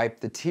order to wipe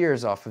the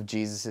tears off of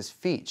Jesus'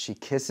 feet. She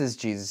kisses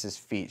Jesus'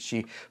 feet.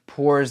 She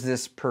pours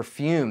this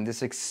perfume,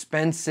 this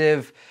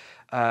expensive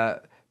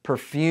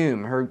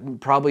perfume,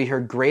 probably her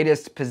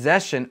greatest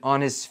possession,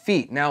 on his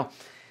feet. Now,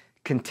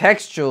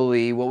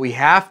 contextually, what we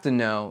have to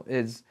know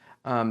is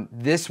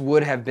this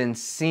would have been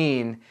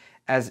seen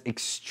as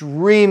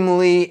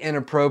extremely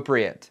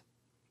inappropriate.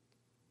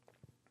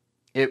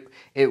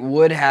 It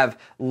would have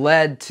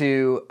led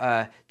to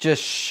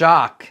just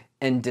shock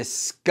and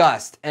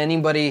disgust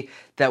anybody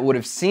that would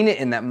have seen it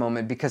in that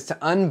moment, because to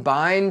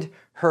unbind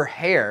her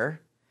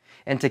hair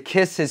and to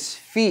kiss his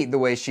feet the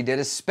way she did,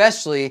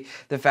 especially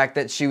the fact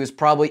that she was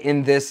probably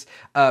in this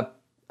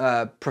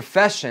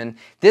profession,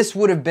 this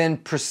would have been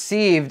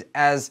perceived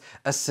as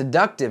a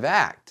seductive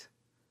act,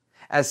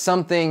 as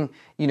something,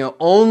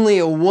 only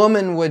a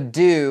woman would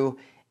do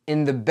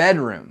in the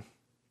bedroom,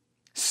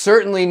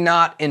 certainly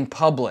not in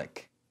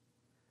public.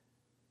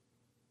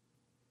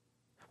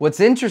 What's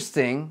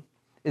interesting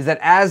is that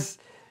as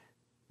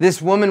this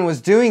woman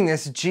was doing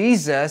this,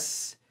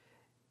 Jesus,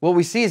 what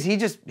we see is he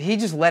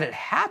just let it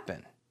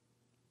happen.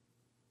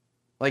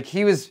 Like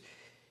he was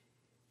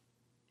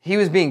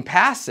being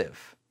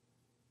passive.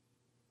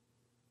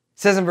 It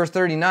says in verse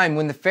 39,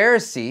 when the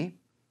Pharisee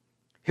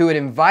who had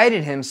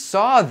invited him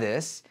saw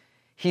this,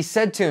 he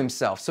said to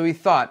himself, so he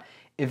thought,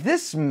 if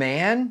this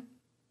man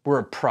were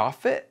a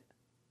prophet,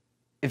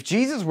 if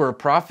Jesus were a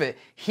prophet,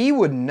 he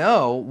would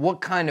know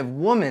what kind of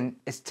woman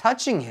is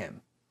touching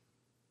him.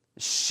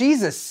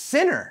 She's a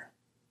sinner.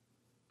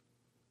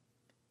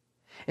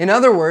 In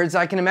other words,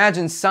 I can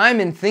imagine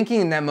Simon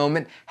thinking in that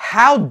moment,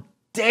 how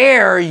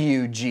dare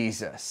you,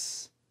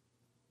 Jesus?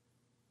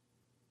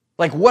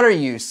 Like, what are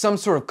you, some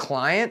sort of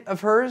client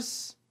of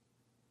hers?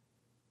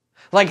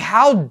 Like,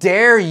 how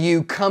dare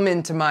you come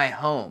into my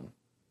home?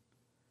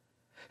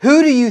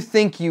 Who do you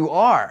think you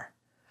are,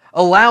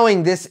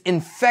 allowing this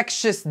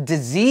infectious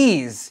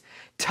disease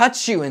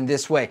touch you in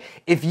this way?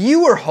 If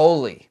you were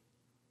holy,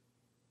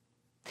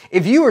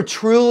 if you were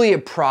truly a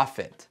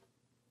prophet,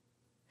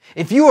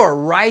 if you are a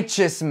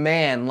righteous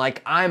man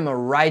like I'm a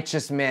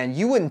righteous man,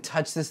 you wouldn't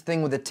touch this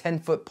thing with a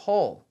 10-foot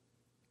pole.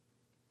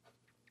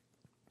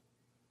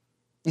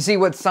 You see,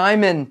 what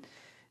Simon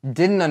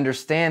didn't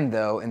understand,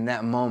 though, in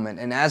that moment,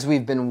 and as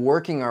we've been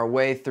working our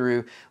way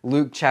through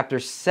Luke chapter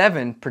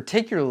 7,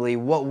 particularly,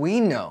 what we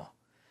know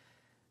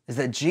is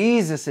that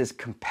Jesus'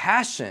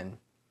 compassion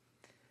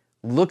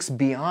looks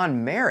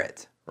beyond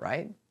merit,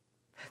 right?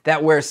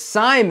 That where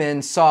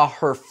Simon saw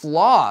her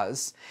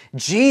flaws,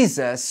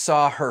 Jesus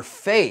saw her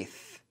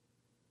faith.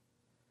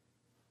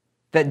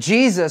 That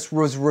Jesus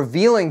was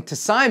revealing to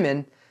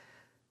Simon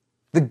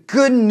the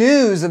good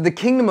news of the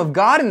kingdom of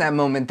God in that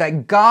moment,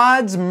 that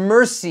God's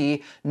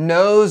mercy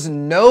knows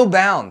no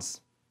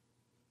bounds.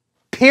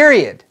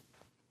 Period.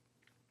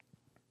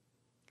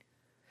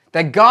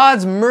 That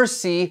God's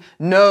mercy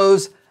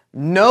knows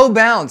no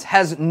bounds,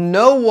 has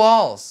no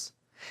walls.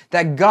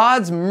 That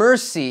God's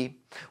mercy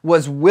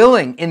was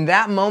willing in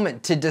that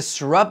moment to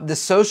disrupt the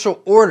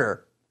social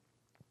order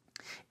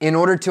in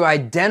order to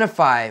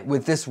identify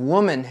with this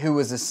woman who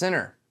was a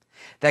sinner.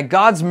 That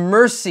God's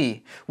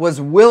mercy was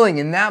willing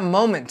in that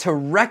moment to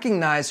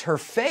recognize her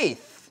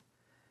faith,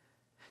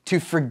 to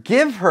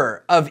forgive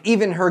her of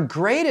even her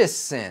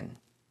greatest sin,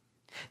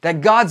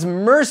 That God's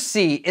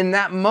mercy in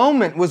that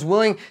moment was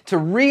willing to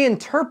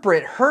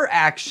reinterpret her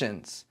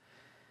actions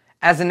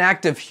as an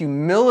act of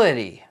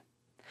humility,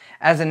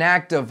 as an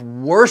act of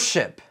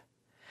worship,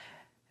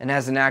 and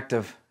as an act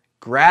of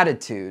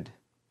gratitude.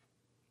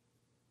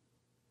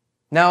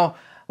 Now,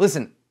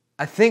 listen,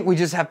 I think we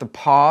just have to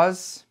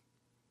pause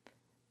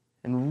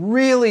and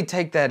really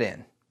take that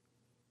in.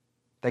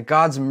 That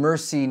God's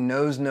mercy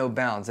knows no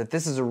bounds. That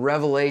this is a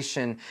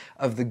revelation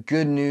of the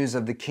good news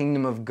of the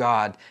kingdom of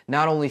God,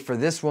 not only for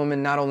this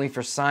woman, not only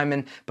for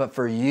Simon, but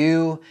for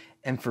you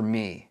and for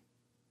me.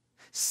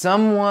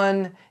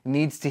 Someone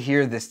needs to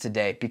hear this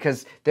today,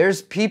 because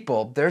there's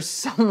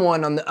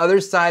someone on the other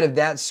side of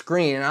that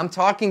screen, and I'm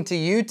talking to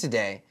you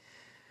today,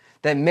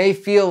 that may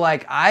feel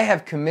like I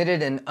have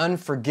committed an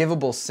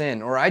unforgivable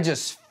sin, or I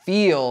just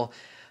feel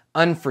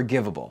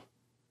unforgivable.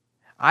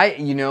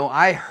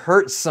 I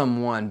hurt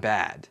someone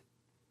bad,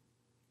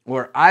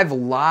 or I've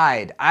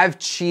lied, I've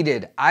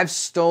cheated, I've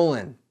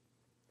stolen.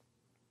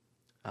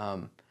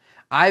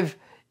 I've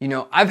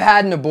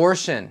had an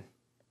abortion,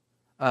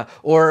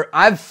 or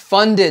I've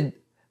funded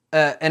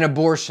an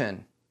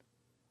abortion,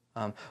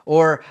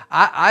 or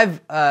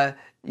I've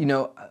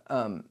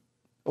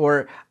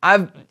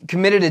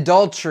committed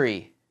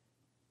adultery.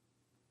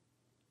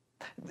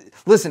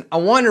 Listen, I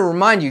want to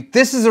remind you,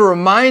 this is a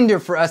reminder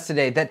for us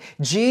today that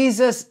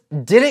Jesus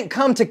didn't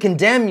come to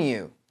condemn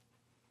you.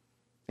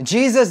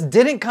 Jesus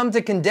didn't come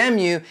to condemn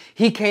you,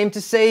 He came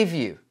to save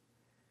you.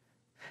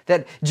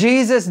 That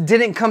Jesus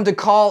didn't come to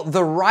call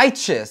the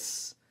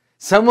righteous,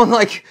 someone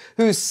like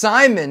who's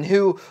Simon,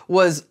 who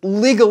was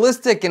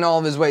legalistic in all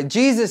of his ways.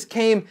 Jesus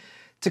came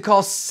to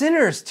call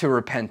sinners to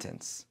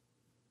repentance.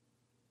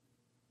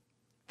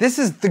 This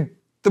is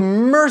the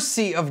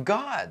mercy of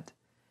God.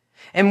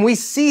 And we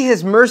see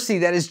His mercy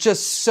that is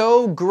just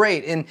so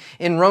great.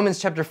 In Romans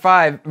chapter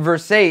 5,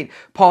 verse 8,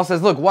 Paul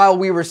says, look, while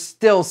we were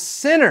still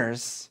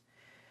sinners,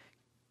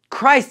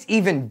 Christ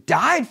even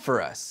died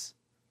for us.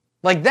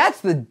 Like,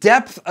 that's the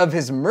depth of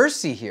His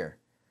mercy here.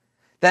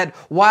 That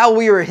while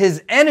we were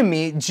His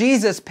enemy,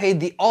 Jesus paid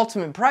the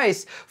ultimate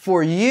price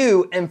for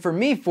you and for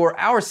me, for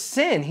our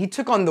sin. He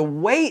took on the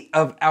weight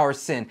of our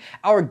sin,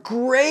 our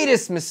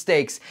greatest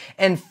mistakes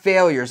and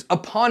failures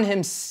upon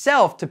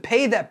Himself to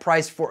pay that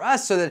price for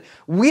us so that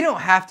we don't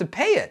have to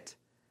pay it.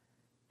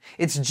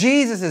 It's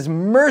Jesus'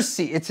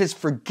 mercy, it's His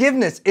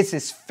forgiveness, it's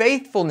His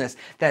faithfulness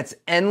that's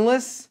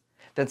endless,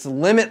 that's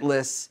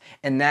limitless,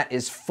 and that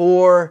is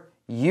for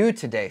you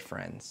today,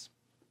 friends.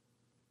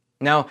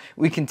 Now,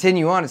 we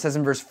continue on. It says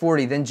in verse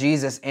 40, then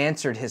Jesus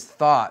answered his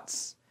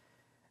thoughts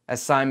as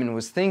Simon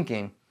was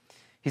thinking.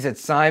 He said,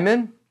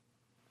 Simon,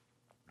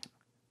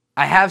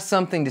 I have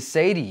something to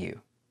say to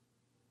you.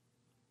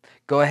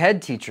 Go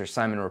ahead, teacher,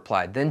 Simon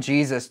replied. Then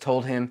Jesus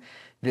told him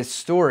this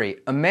story.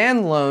 A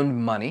man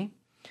loaned money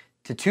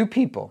to two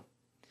people,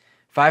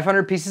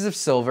 500 pieces of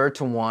silver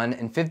to one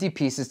and 50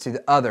 pieces to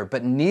the other,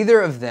 but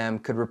neither of them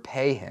could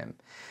repay him.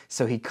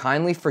 So he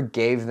kindly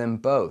forgave them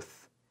both,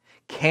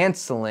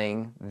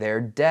 canceling their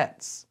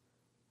debts.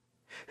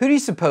 Who do you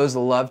suppose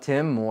loved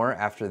him more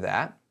after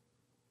that?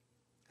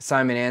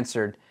 Simon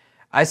answered,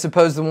 I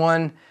suppose the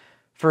one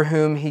for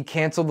whom he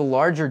canceled the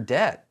larger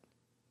debt.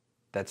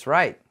 That's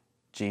right,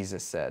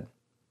 Jesus said.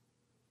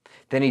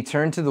 Then he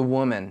turned to the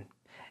woman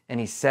and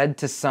he said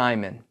to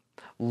Simon,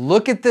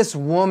 look at this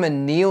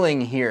woman kneeling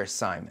here,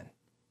 Simon.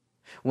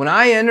 When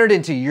I entered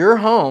into your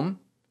home,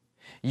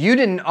 you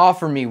didn't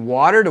offer me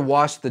water to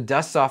wash the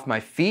dust off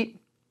my feet,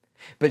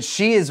 but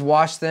she has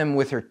washed them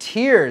with her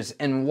tears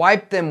and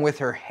wiped them with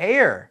her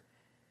hair.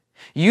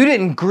 You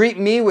didn't greet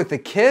me with a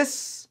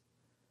kiss,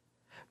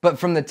 but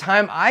from the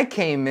time I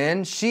came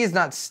in, she has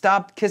not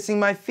stopped kissing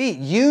my feet.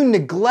 You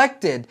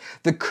neglected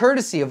the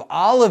courtesy of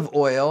olive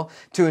oil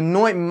to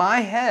anoint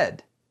my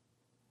head,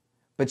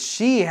 but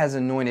she has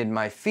anointed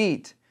my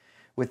feet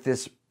with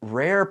this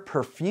rare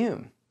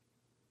perfume.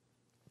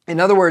 In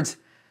other words,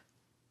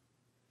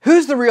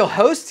 who's the real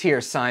host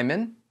here,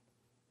 Simon?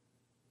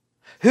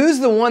 Who's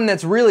the one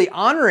that's really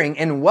honoring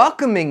and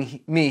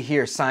welcoming me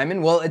here,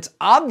 Simon? Well, it's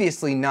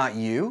obviously not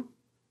you.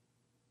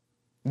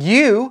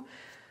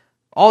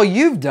 All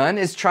you've done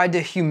is tried to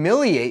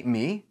humiliate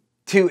me,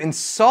 to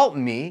insult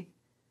me,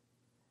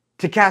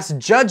 to cast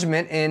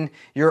judgment in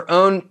your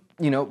own,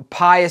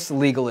 pious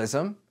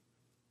legalism.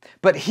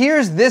 But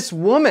here's this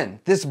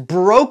woman, this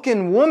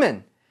broken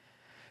woman,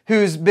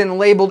 who's been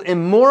labeled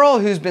immoral,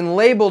 who's been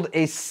labeled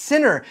a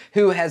sinner,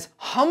 who has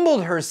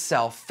humbled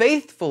herself,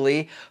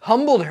 faithfully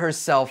humbled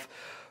herself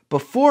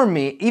before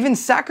me, even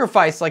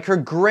sacrificed like her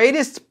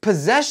greatest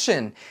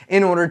possession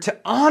in order to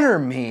honor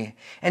me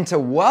and to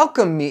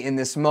welcome me in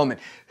this moment.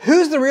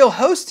 Who's the real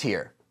host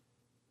here?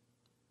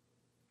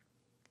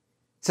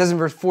 It says in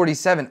verse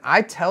 47,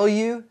 I tell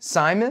you,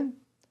 Simon,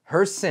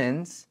 her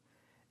sins,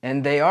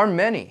 and they are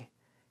many,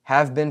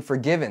 have been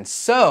forgiven.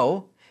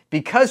 So,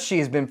 because she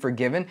has been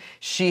forgiven,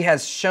 she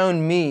has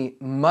shown me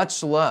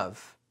much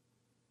love.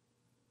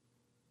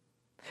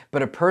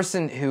 But a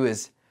person who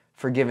is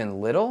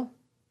forgiven little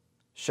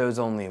shows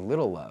only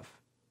little love.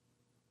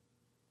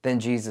 Then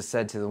Jesus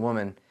said to the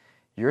woman,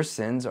 your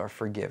sins are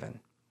forgiven."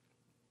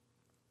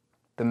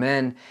 The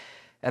men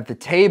at the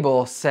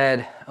table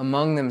said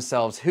among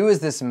themselves, "Who is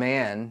this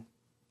man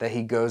that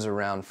he goes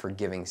around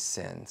forgiving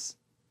sins?"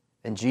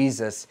 And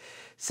Jesus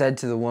said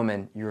to the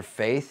woman, "Your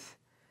faith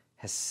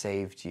has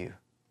saved you.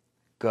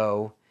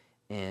 Go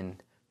in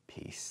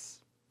peace."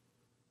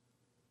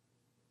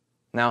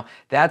 Now,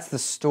 that's the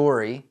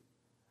story.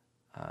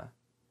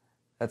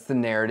 That's the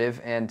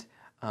narrative. And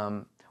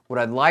what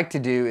I'd like to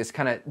do is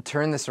kind of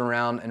turn this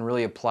around and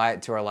really apply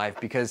it to our life,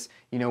 because,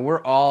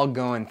 we're all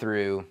going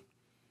through,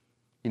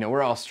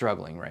 we're all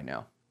struggling right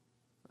now.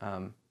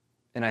 And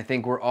I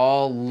think we're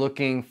all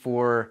looking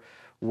for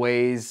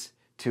ways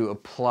to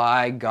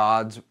apply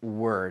God's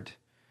word,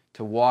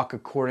 to walk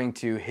according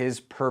to his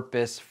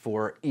purpose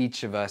for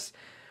each of us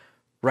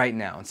right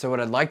now. And so what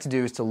I'd like to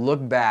do is to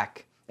look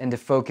back and to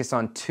focus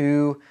on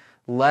two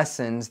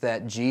lessons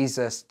that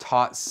Jesus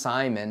taught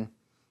Simon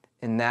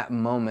in that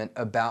moment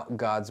about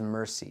God's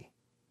mercy.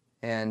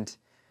 And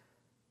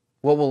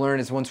what we'll learn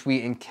is once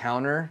we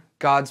encounter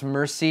God's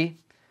mercy,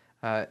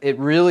 it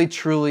really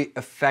truly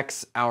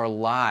affects our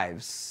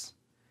lives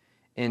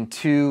in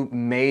two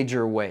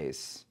major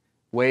ways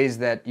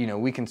that,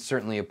 we can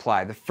certainly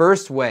apply. The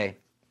first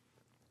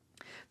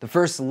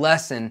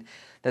lesson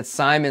that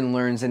Simon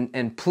learns,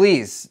 and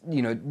please,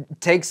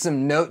 take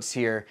some notes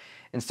here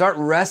and start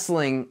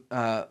wrestling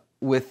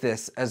with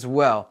this as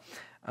well.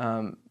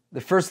 The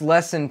first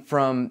lesson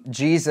from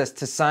Jesus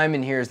to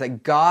Simon here is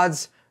that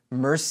God's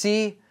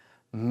mercy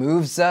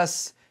moves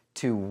us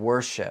to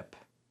worship.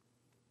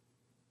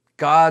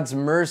 God's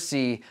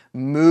mercy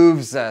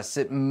moves us.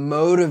 It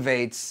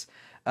motivates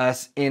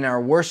us in our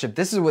worship.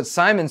 This is what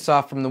Simon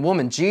saw from the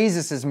woman.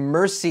 Jesus'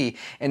 mercy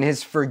and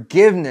his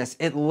forgiveness,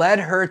 it led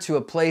her to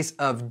a place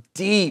of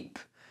deep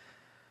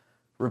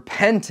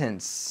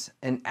repentance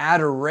and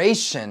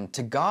adoration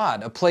to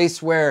God, a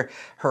place where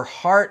her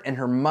heart and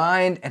her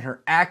mind and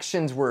her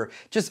actions were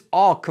just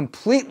all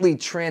completely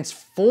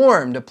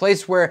transformed, a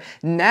place where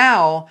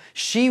now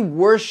she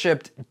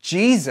worshiped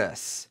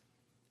Jesus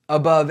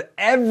above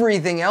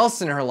everything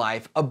else in her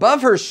life,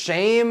 above her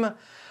shame,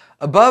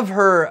 above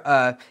her,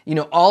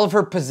 all of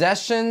her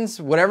possessions,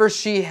 whatever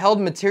she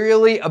held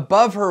materially,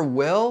 above her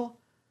will.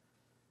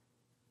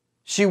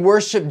 She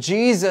worshiped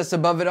Jesus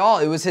above it all.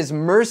 It was his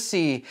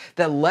mercy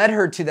that led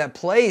her to that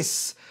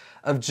place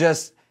of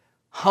just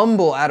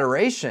humble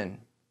adoration.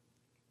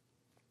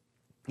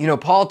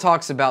 Paul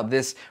talks about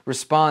this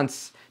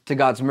response to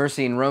God's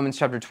mercy in Romans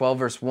chapter 12,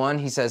 verse 1.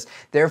 He says,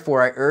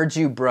 "Therefore I urge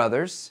you,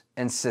 brothers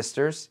and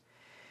sisters,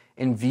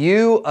 in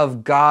view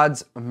of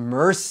God's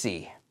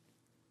mercy,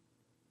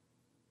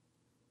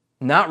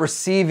 not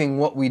receiving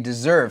what we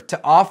deserve,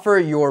 to offer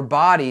your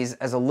bodies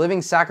as a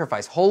living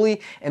sacrifice, holy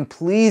and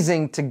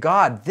pleasing to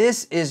God.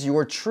 This is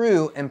your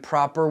true and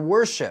proper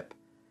worship."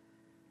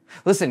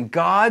 Listen,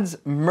 God's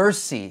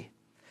mercy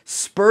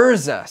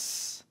spurs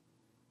us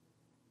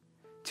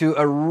to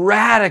a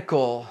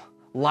radical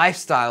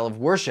lifestyle of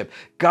worship.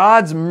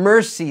 God's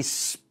mercy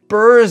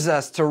spurs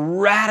us to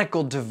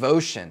radical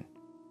devotion.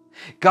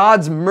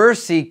 God's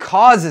mercy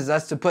causes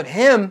us to put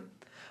him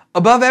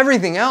above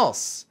everything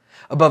else.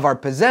 Above our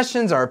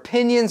possessions, our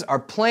opinions, our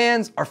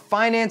plans, our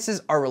finances,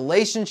 our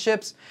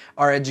relationships,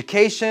 our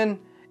education,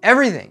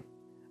 everything.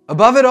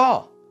 Above it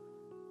all.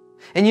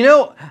 And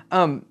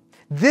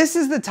this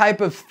is the type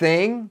of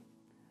thing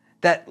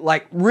that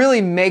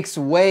really makes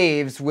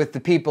waves with the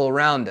people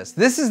around us.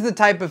 This is the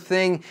type of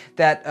thing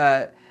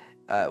that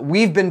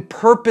we've been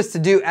purposed to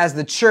do as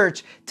the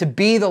church, to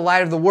be the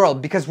light of the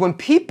world. Because when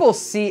people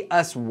see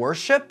us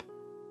worship,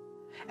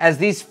 as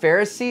these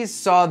Pharisees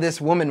saw this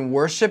woman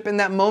worship in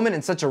that moment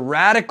in such a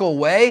radical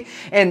way,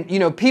 and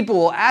people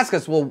will ask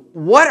us, "Well,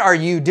 what are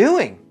you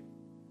doing?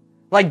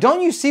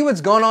 Don't you see what's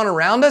going on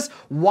around us?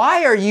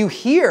 Why are you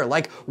here?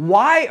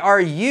 Why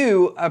are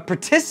you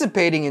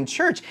participating in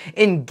church,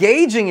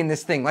 engaging in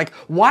this thing?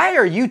 Why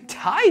are you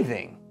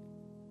tithing?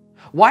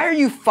 Why are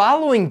you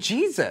following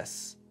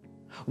Jesus?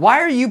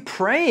 Why are you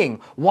praying?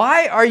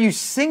 Why are you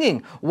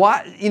singing?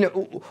 Why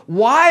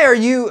are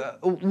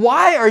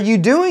you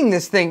doing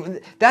this thing?"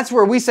 That's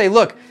where we say,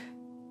 look,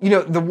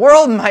 the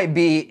world might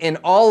be in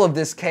all of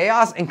this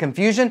chaos and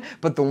confusion,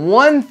 but the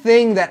one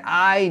thing that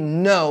I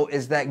know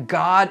is that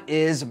God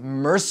is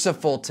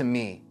merciful to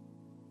me.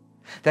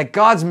 That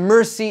God's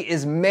mercy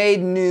is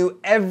made new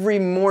every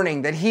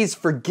morning, that he's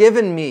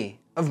forgiven me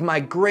of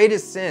my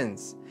greatest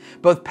sins,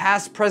 both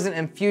past, present,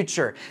 and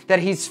future, that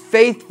he's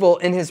faithful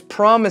in his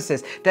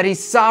promises, that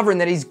he's sovereign,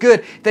 that he's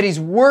good, that he's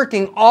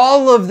working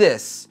all of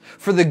this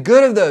for the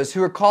good of those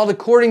who are called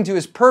according to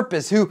his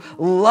purpose, who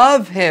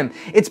love him.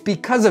 It's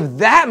because of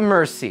that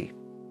mercy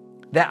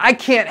that I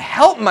can't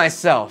help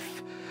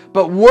myself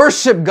but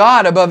worship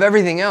God above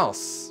everything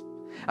else.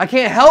 I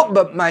can't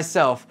help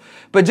myself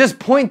but just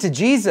point to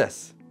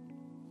Jesus.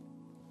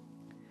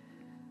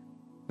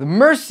 The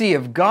mercy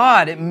of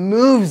God, it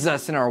moves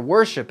us in our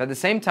worship. At the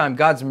same time,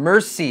 God's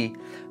mercy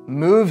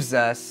moves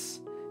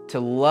us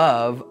to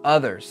love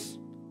others.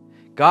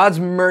 God's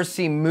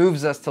mercy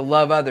moves us to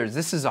love others.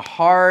 This is a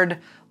hard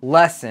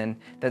lesson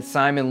that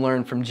Simon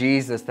learned from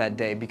Jesus that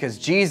day, because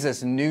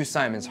Jesus knew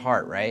Simon's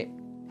heart, right?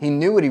 He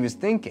knew what he was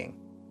thinking.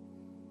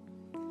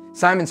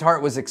 Simon's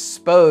heart was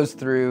exposed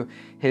through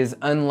his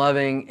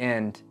unloving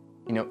and,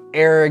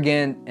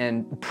 arrogant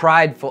and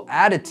prideful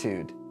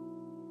attitude.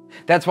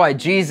 That's why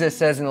Jesus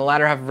says in the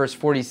latter half of verse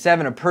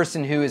 47, a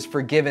person who is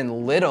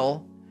forgiven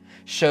little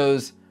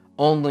shows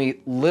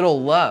only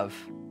little love.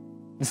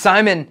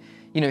 Simon,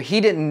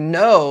 he didn't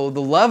know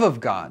the love of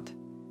God.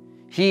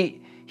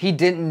 He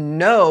didn't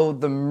know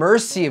the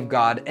mercy of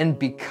God. And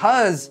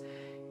because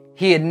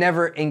he had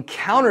never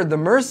encountered the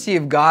mercy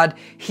of God,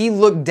 he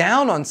looked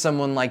down on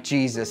someone like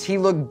Jesus. He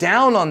looked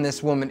down on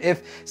this woman.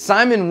 If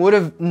Simon would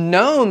have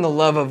known the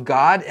love of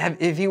God,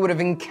 if he would have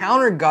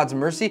encountered God's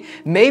mercy,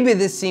 maybe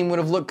this scene would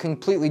have looked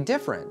completely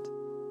different.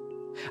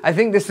 I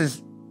think this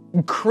is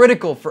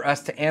critical for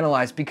us to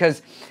analyze,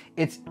 because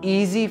it's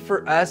easy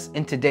for us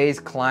in today's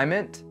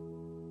climate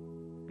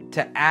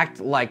to act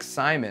like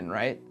Simon,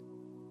 right?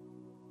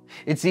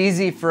 It's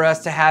easy for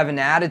us to have an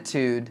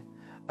attitude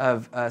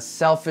of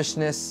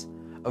selfishness,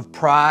 of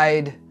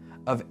pride,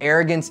 of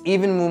arrogance,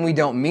 even when we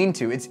don't mean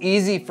to. It's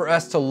easy for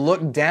us to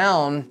look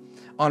down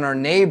on our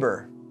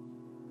neighbor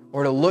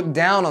or to look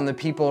down on the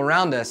people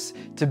around us,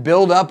 to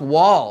build up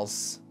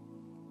walls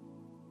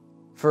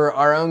for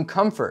our own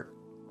comfort.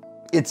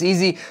 It's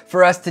easy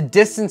for us to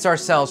distance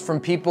ourselves from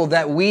people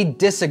that we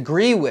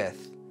disagree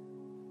with,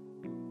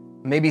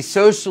 maybe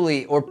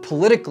socially or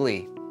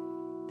politically.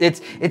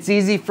 It's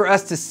easy for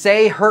us to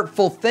say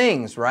hurtful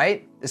things,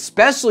 right?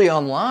 Especially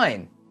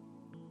online.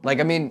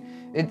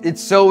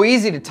 It's so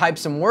easy to type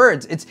some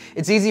words.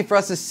 It's easy for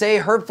us to say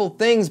hurtful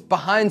things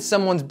behind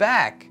someone's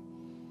back.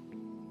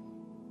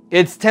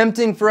 It's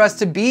tempting for us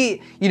to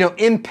be,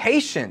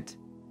 impatient,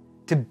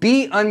 to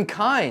be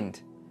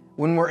unkind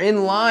when we're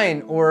in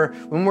line or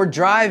when we're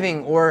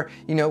driving or,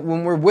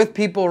 when we're with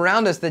people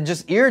around us that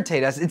just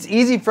irritate us. It's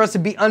easy for us to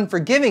be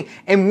unforgiving.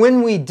 And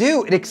when we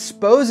do, it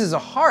exposes a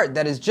heart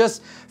that is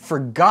just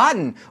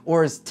forgotten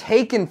or is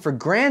taken for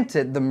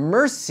granted the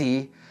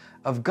mercy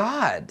of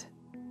God.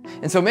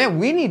 And so, man,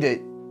 we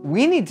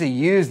need to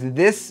use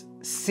this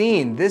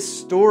scene, this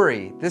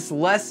story, this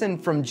lesson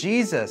from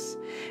Jesus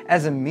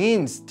as a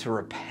means to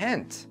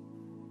repent,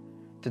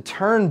 to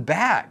turn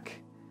back,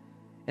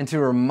 and to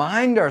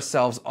remind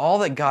ourselves all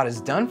that God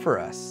has done for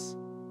us,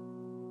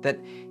 that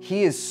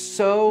He is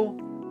so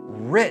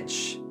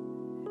rich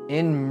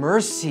in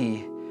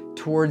mercy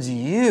towards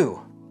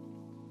you,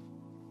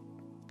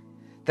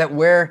 that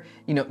where,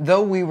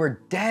 though we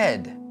were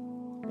dead,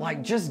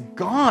 like just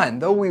gone,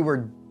 though we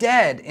were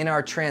dead in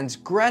our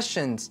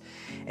transgressions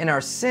and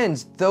our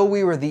sins, though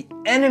we were the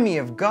enemy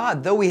of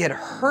God, though we had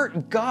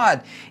hurt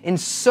God in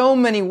so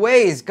many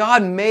ways,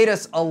 God made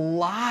us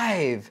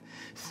alive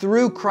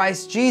through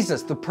Christ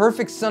Jesus, the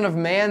perfect Son of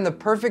Man, the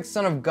perfect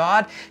Son of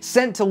God,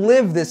 sent to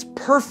live this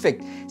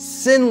perfect,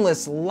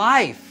 sinless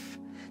life,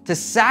 to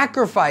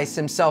sacrifice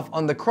Himself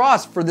on the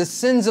cross for the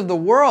sins of the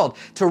world,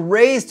 to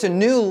raise to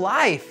new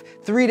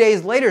life 3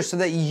 days later, so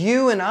that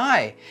you and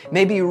I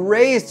may be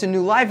raised to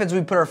new life as we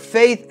put our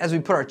faith, as we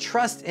put our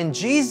trust in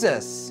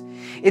Jesus.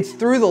 It's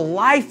through the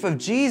life of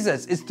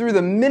Jesus, it's through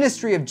the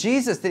ministry of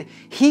Jesus that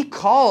He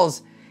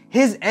calls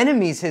His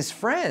enemies His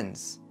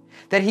friends,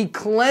 that He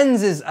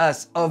cleanses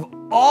us of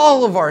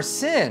all of our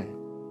sin,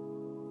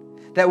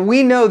 that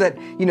we know that,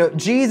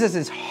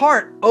 Jesus'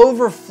 heart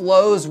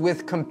overflows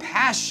with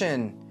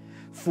compassion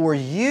for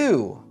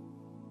you,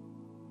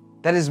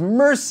 that His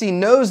mercy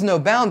knows no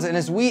bounds. And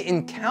as we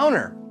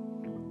encounter,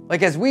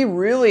 as we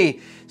really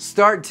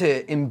start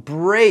to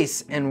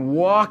embrace and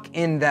walk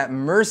in that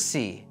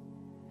mercy,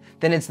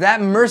 then it's that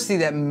mercy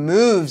that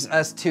moves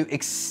us to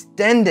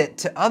extend it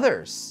to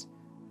others.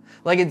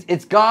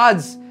 It's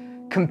God's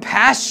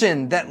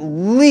compassion that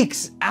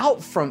leaks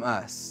out from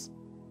us.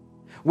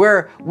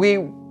 Where we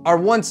are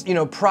once,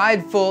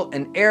 prideful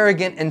and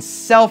arrogant and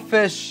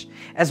selfish,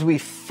 as we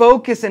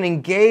focus and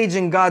engage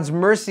in God's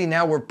mercy,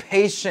 now we're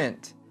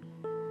patient.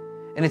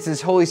 And it's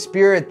His Holy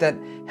Spirit that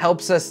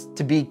helps us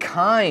to be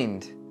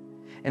kind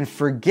and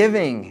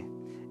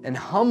forgiving and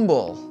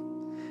humble.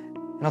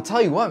 And I'll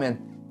tell you what,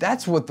 man,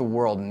 that's what the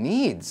world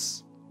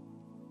needs.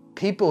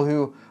 People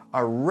who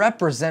are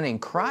representing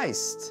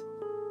Christ.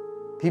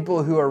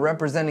 People who are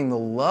representing the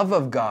love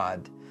of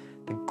God,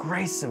 the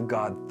grace of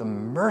God, the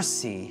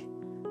mercy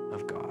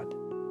of God.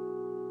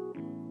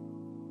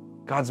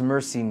 God's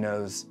mercy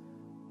knows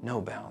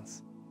no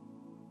bounds.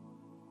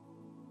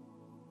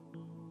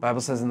 The Bible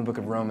says in the book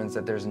of Romans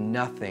that there's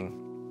nothing,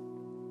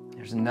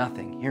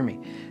 hear me,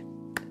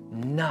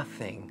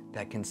 nothing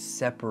that can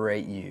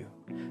separate you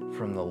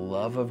from the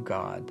love of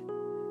God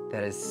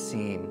that is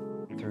seen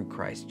through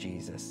Christ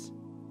Jesus.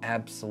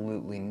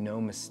 Absolutely no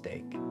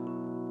mistake.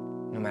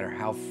 No matter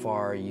how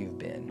far you've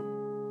been,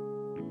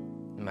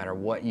 no matter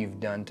what you've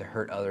done to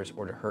hurt others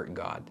or to hurt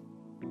God,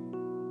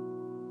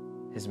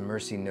 His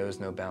mercy knows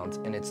no bounds.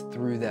 And it's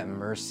through that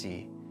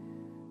mercy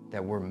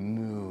that we're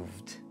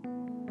moved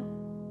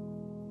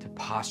to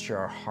posture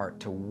our heart,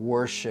 to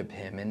worship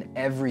Him in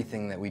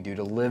everything that we do,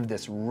 to live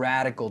this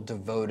radical,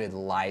 devoted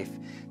life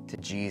to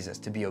Jesus,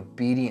 to be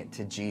obedient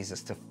to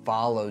Jesus, to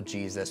follow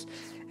Jesus,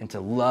 and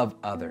to love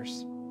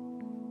others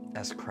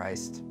as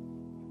Christ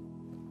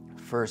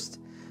first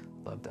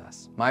loved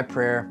us. My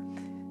prayer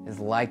is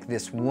like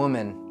this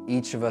woman,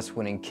 each of us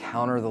would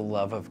encounter the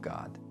love of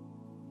God.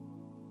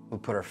 We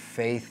put our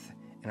faith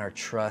and our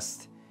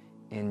trust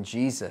in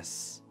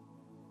Jesus.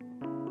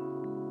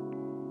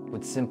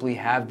 Would simply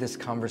have this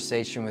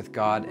conversation with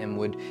God and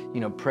would,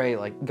 pray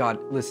like, God,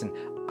 listen,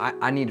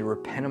 I need to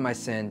repent of my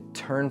sin,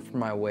 turn from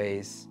my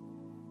ways,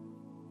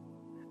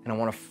 and I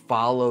want to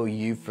follow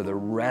you for the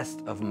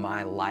rest of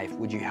my life.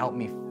 Would you help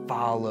me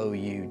follow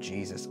you,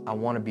 Jesus? I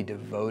want to be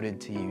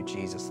devoted to you,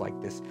 Jesus, like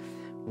this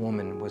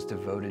woman was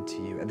devoted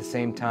to you. At the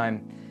same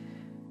time,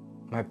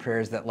 my prayer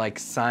is that, like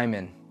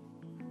Simon,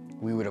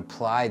 we would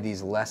apply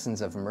these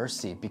lessons of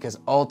mercy, because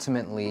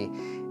ultimately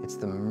it's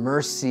the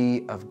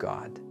mercy of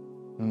God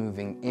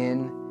moving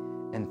in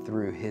and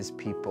through his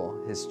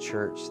people, his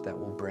church, that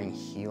will bring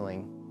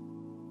healing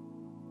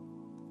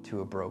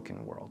to a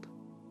broken world.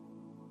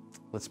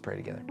 Let's pray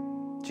together.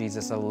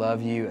 Jesus, I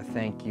love you. I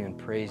thank you and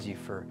praise you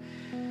for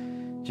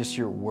just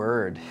your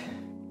word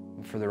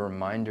and for the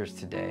reminders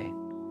today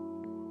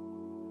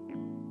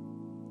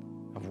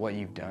of what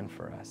you've done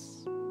for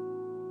us.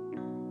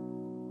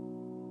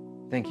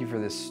 Thank you for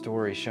this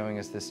story showing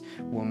us this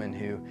woman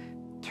who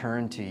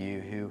turned to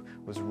you, who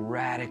was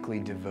radically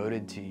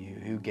devoted to you,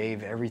 who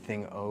gave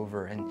everything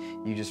over,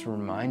 and you just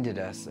reminded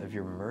us of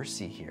your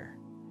mercy here.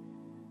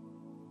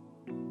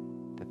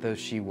 That though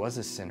she was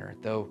a sinner,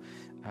 though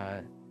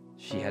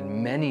she had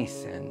many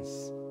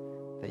sins,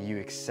 that you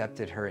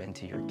accepted her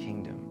into your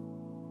kingdom.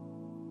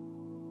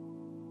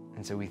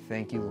 And so we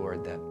thank you,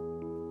 Lord, that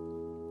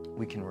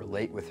we can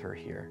relate with her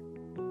here,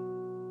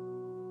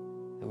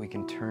 that we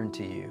can turn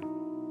to you,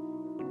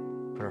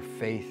 put our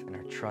faith and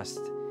our trust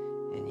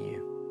in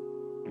you,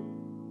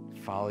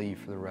 follow you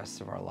for the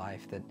rest of our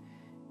life, that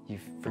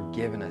you've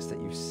forgiven us, that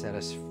you've set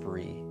us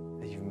free,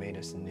 that you've made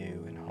us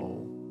new and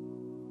whole.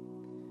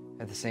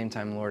 At the same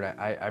time, Lord,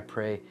 I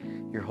pray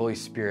your Holy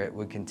Spirit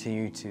would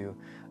continue to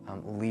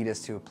lead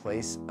us to a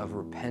place of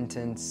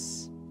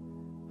repentance,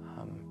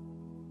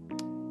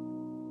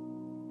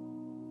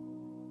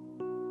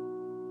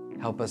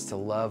 help us to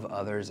love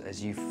others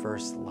as you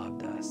first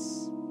loved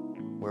us,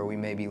 where we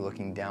may be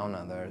looking down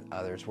on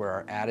others, where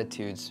our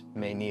attitudes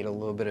may need a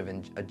little bit of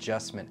an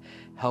adjustment.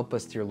 Help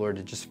us, dear Lord,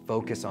 to just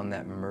focus on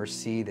that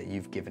mercy that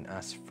you've given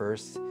us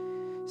first,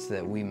 so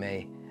that we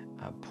may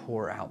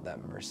pour out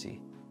that mercy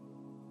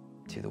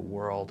to the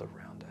world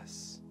around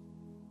us.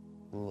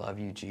 We love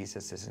you,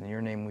 Jesus. It's in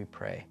your name we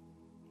pray.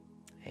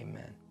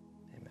 Amen.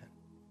 Amen.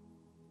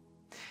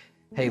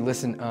 Hey,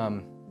 listen,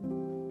 I'm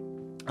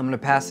going to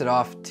pass it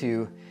off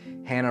to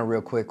Hannah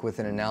real quick with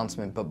an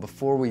announcement, but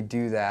before we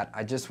do that,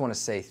 I just want to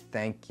say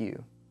thank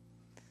you.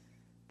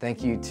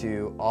 Thank you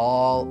to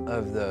all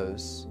of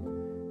those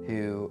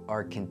who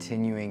are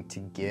continuing to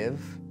give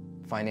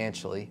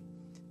financially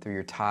through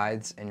your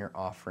tithes and your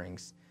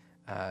offerings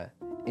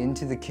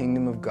into the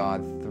kingdom of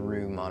God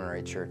through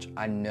Monterey Church.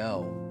 I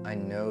know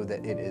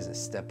that it is a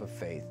step of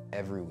faith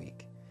every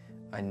week.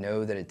 I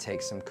know that it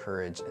takes some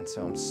courage, and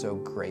so I'm so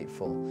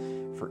grateful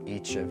for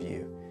each of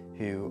you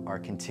who are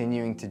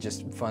continuing to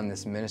just fund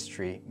this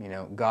ministry.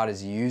 God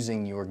is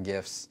using your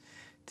gifts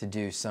to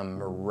do some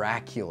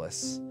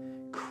miraculous,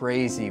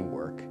 crazy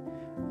work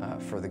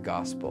for the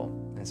gospel.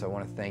 And so I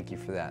want to thank you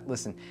for that.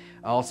 Listen,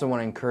 I also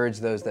want to encourage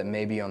those that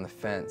may be on the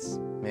fence.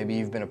 Maybe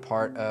you've been a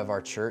part of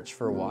our church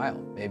for a while.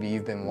 Maybe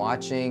you've been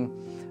watching.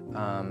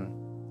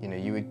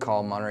 You would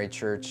call Monterey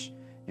Church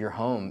your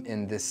home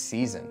in this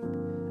season.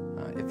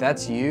 If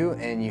that's you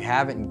and you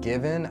haven't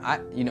given,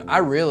 I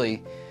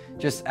really,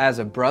 just as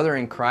a brother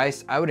in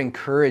Christ, I would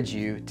encourage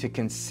you to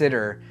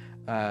consider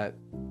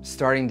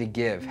starting to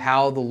give,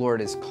 how the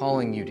Lord is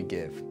calling you to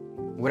give,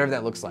 whatever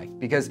that looks like.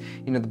 Because,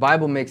 the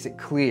Bible makes it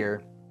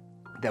clear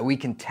that we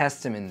can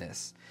test Him in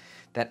this,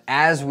 that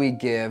as we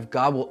give,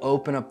 God will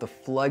open up the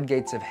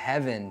floodgates of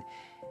heaven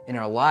in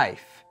our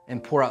life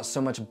and pour out so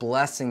much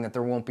blessing that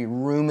there won't be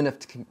room enough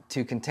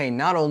to contain,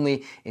 not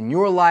only in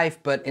your life,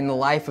 but in the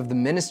life of the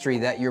ministry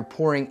that you're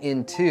pouring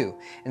into.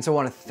 And so I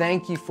want to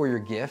thank you for your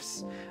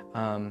gifts.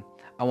 I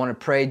want to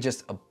pray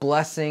just a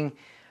blessing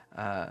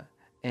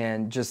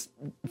and just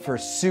for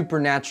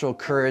supernatural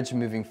courage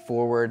moving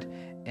forward.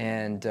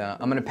 And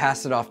I'm going to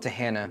pass it off to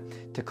Hannah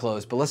to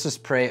close. But let's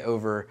just pray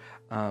over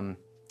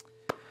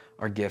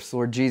our gifts.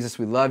 Lord Jesus,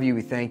 we love you.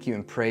 We thank you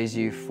and praise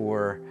you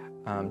for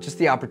just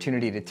the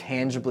opportunity to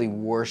tangibly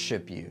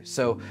worship you.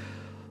 So,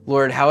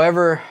 Lord,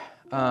 however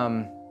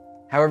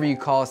you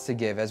call us to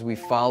give, as we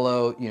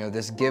follow,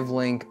 this give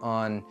link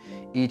on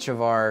each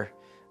of our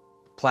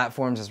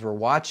platforms as we're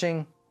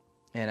watching,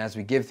 and as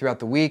we give throughout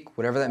the week,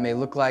 whatever that may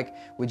look like,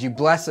 would you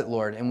bless it,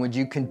 Lord, and would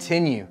you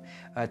continue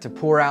to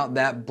pour out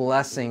that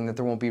blessing that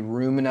there won't be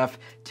room enough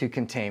to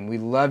contain. We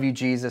love you,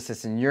 Jesus.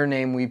 It's in your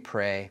name we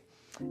pray.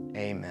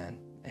 Amen.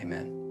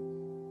 Amen.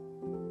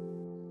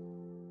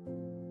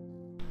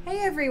 Hey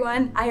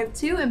everyone, I have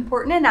two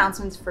important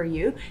announcements for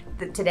you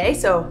today,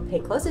 so pay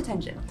close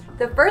attention.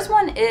 The first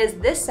one is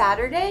this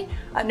Saturday,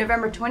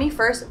 November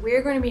 21st, we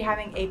are going to be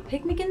having a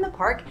picnic in the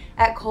park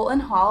at Colton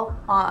Hall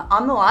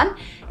on the lawn,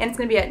 and it's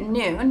going to be at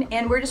noon,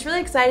 and we're just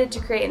really excited to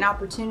create an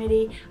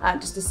opportunity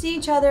just to see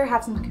each other,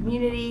 have some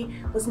community,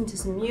 listen to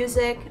some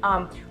music.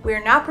 We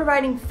are not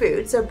providing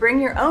food, so bring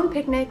your own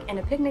picnic and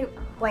a picnic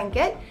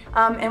blanket,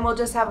 and we'll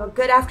just have a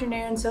good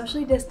afternoon,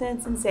 socially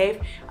distanced and safe,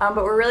 but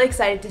we're really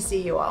excited to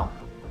see you all.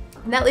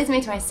 And that leads me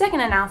to my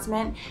second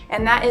announcement,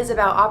 and that is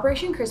about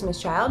Operation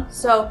Christmas Child.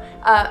 So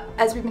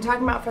as we've been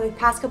talking about for the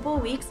past couple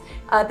of weeks,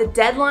 the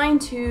deadline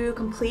to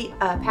complete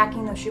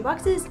packing those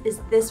shoeboxes is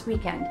this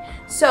weekend.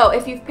 So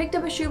if you've picked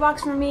up a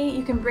shoebox from me,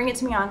 you can bring it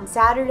to me on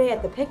Saturday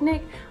at the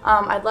picnic.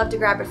 I'd love to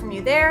grab it from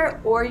you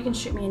there, or you can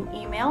shoot me an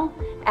email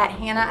at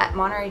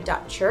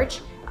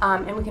hannah@monterey.church,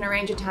 and we can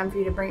arrange a time for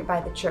you to bring it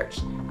by the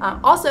church.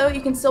 Also, you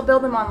can still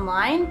build them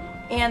online,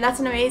 and that's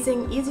an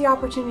amazing, easy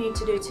opportunity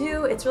to do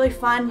too. It's really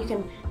fun. You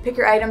can pick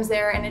your items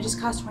there, and it just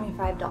costs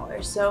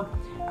 $25. So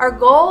our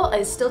goal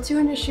is still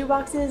 200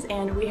 shoeboxes,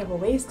 and we have a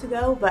ways to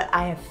go, but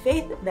I have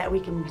faith that we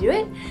can do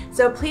it.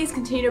 So please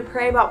continue to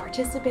pray about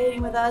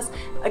participating with us.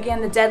 Again,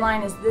 the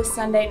deadline is this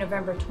Sunday,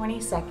 November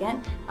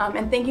 22nd.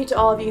 And thank you to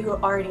all of you who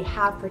already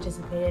have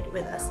participated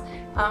with us.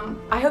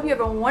 I hope you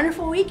have a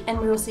wonderful week, and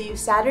we will see you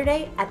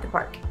Saturday at the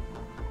park.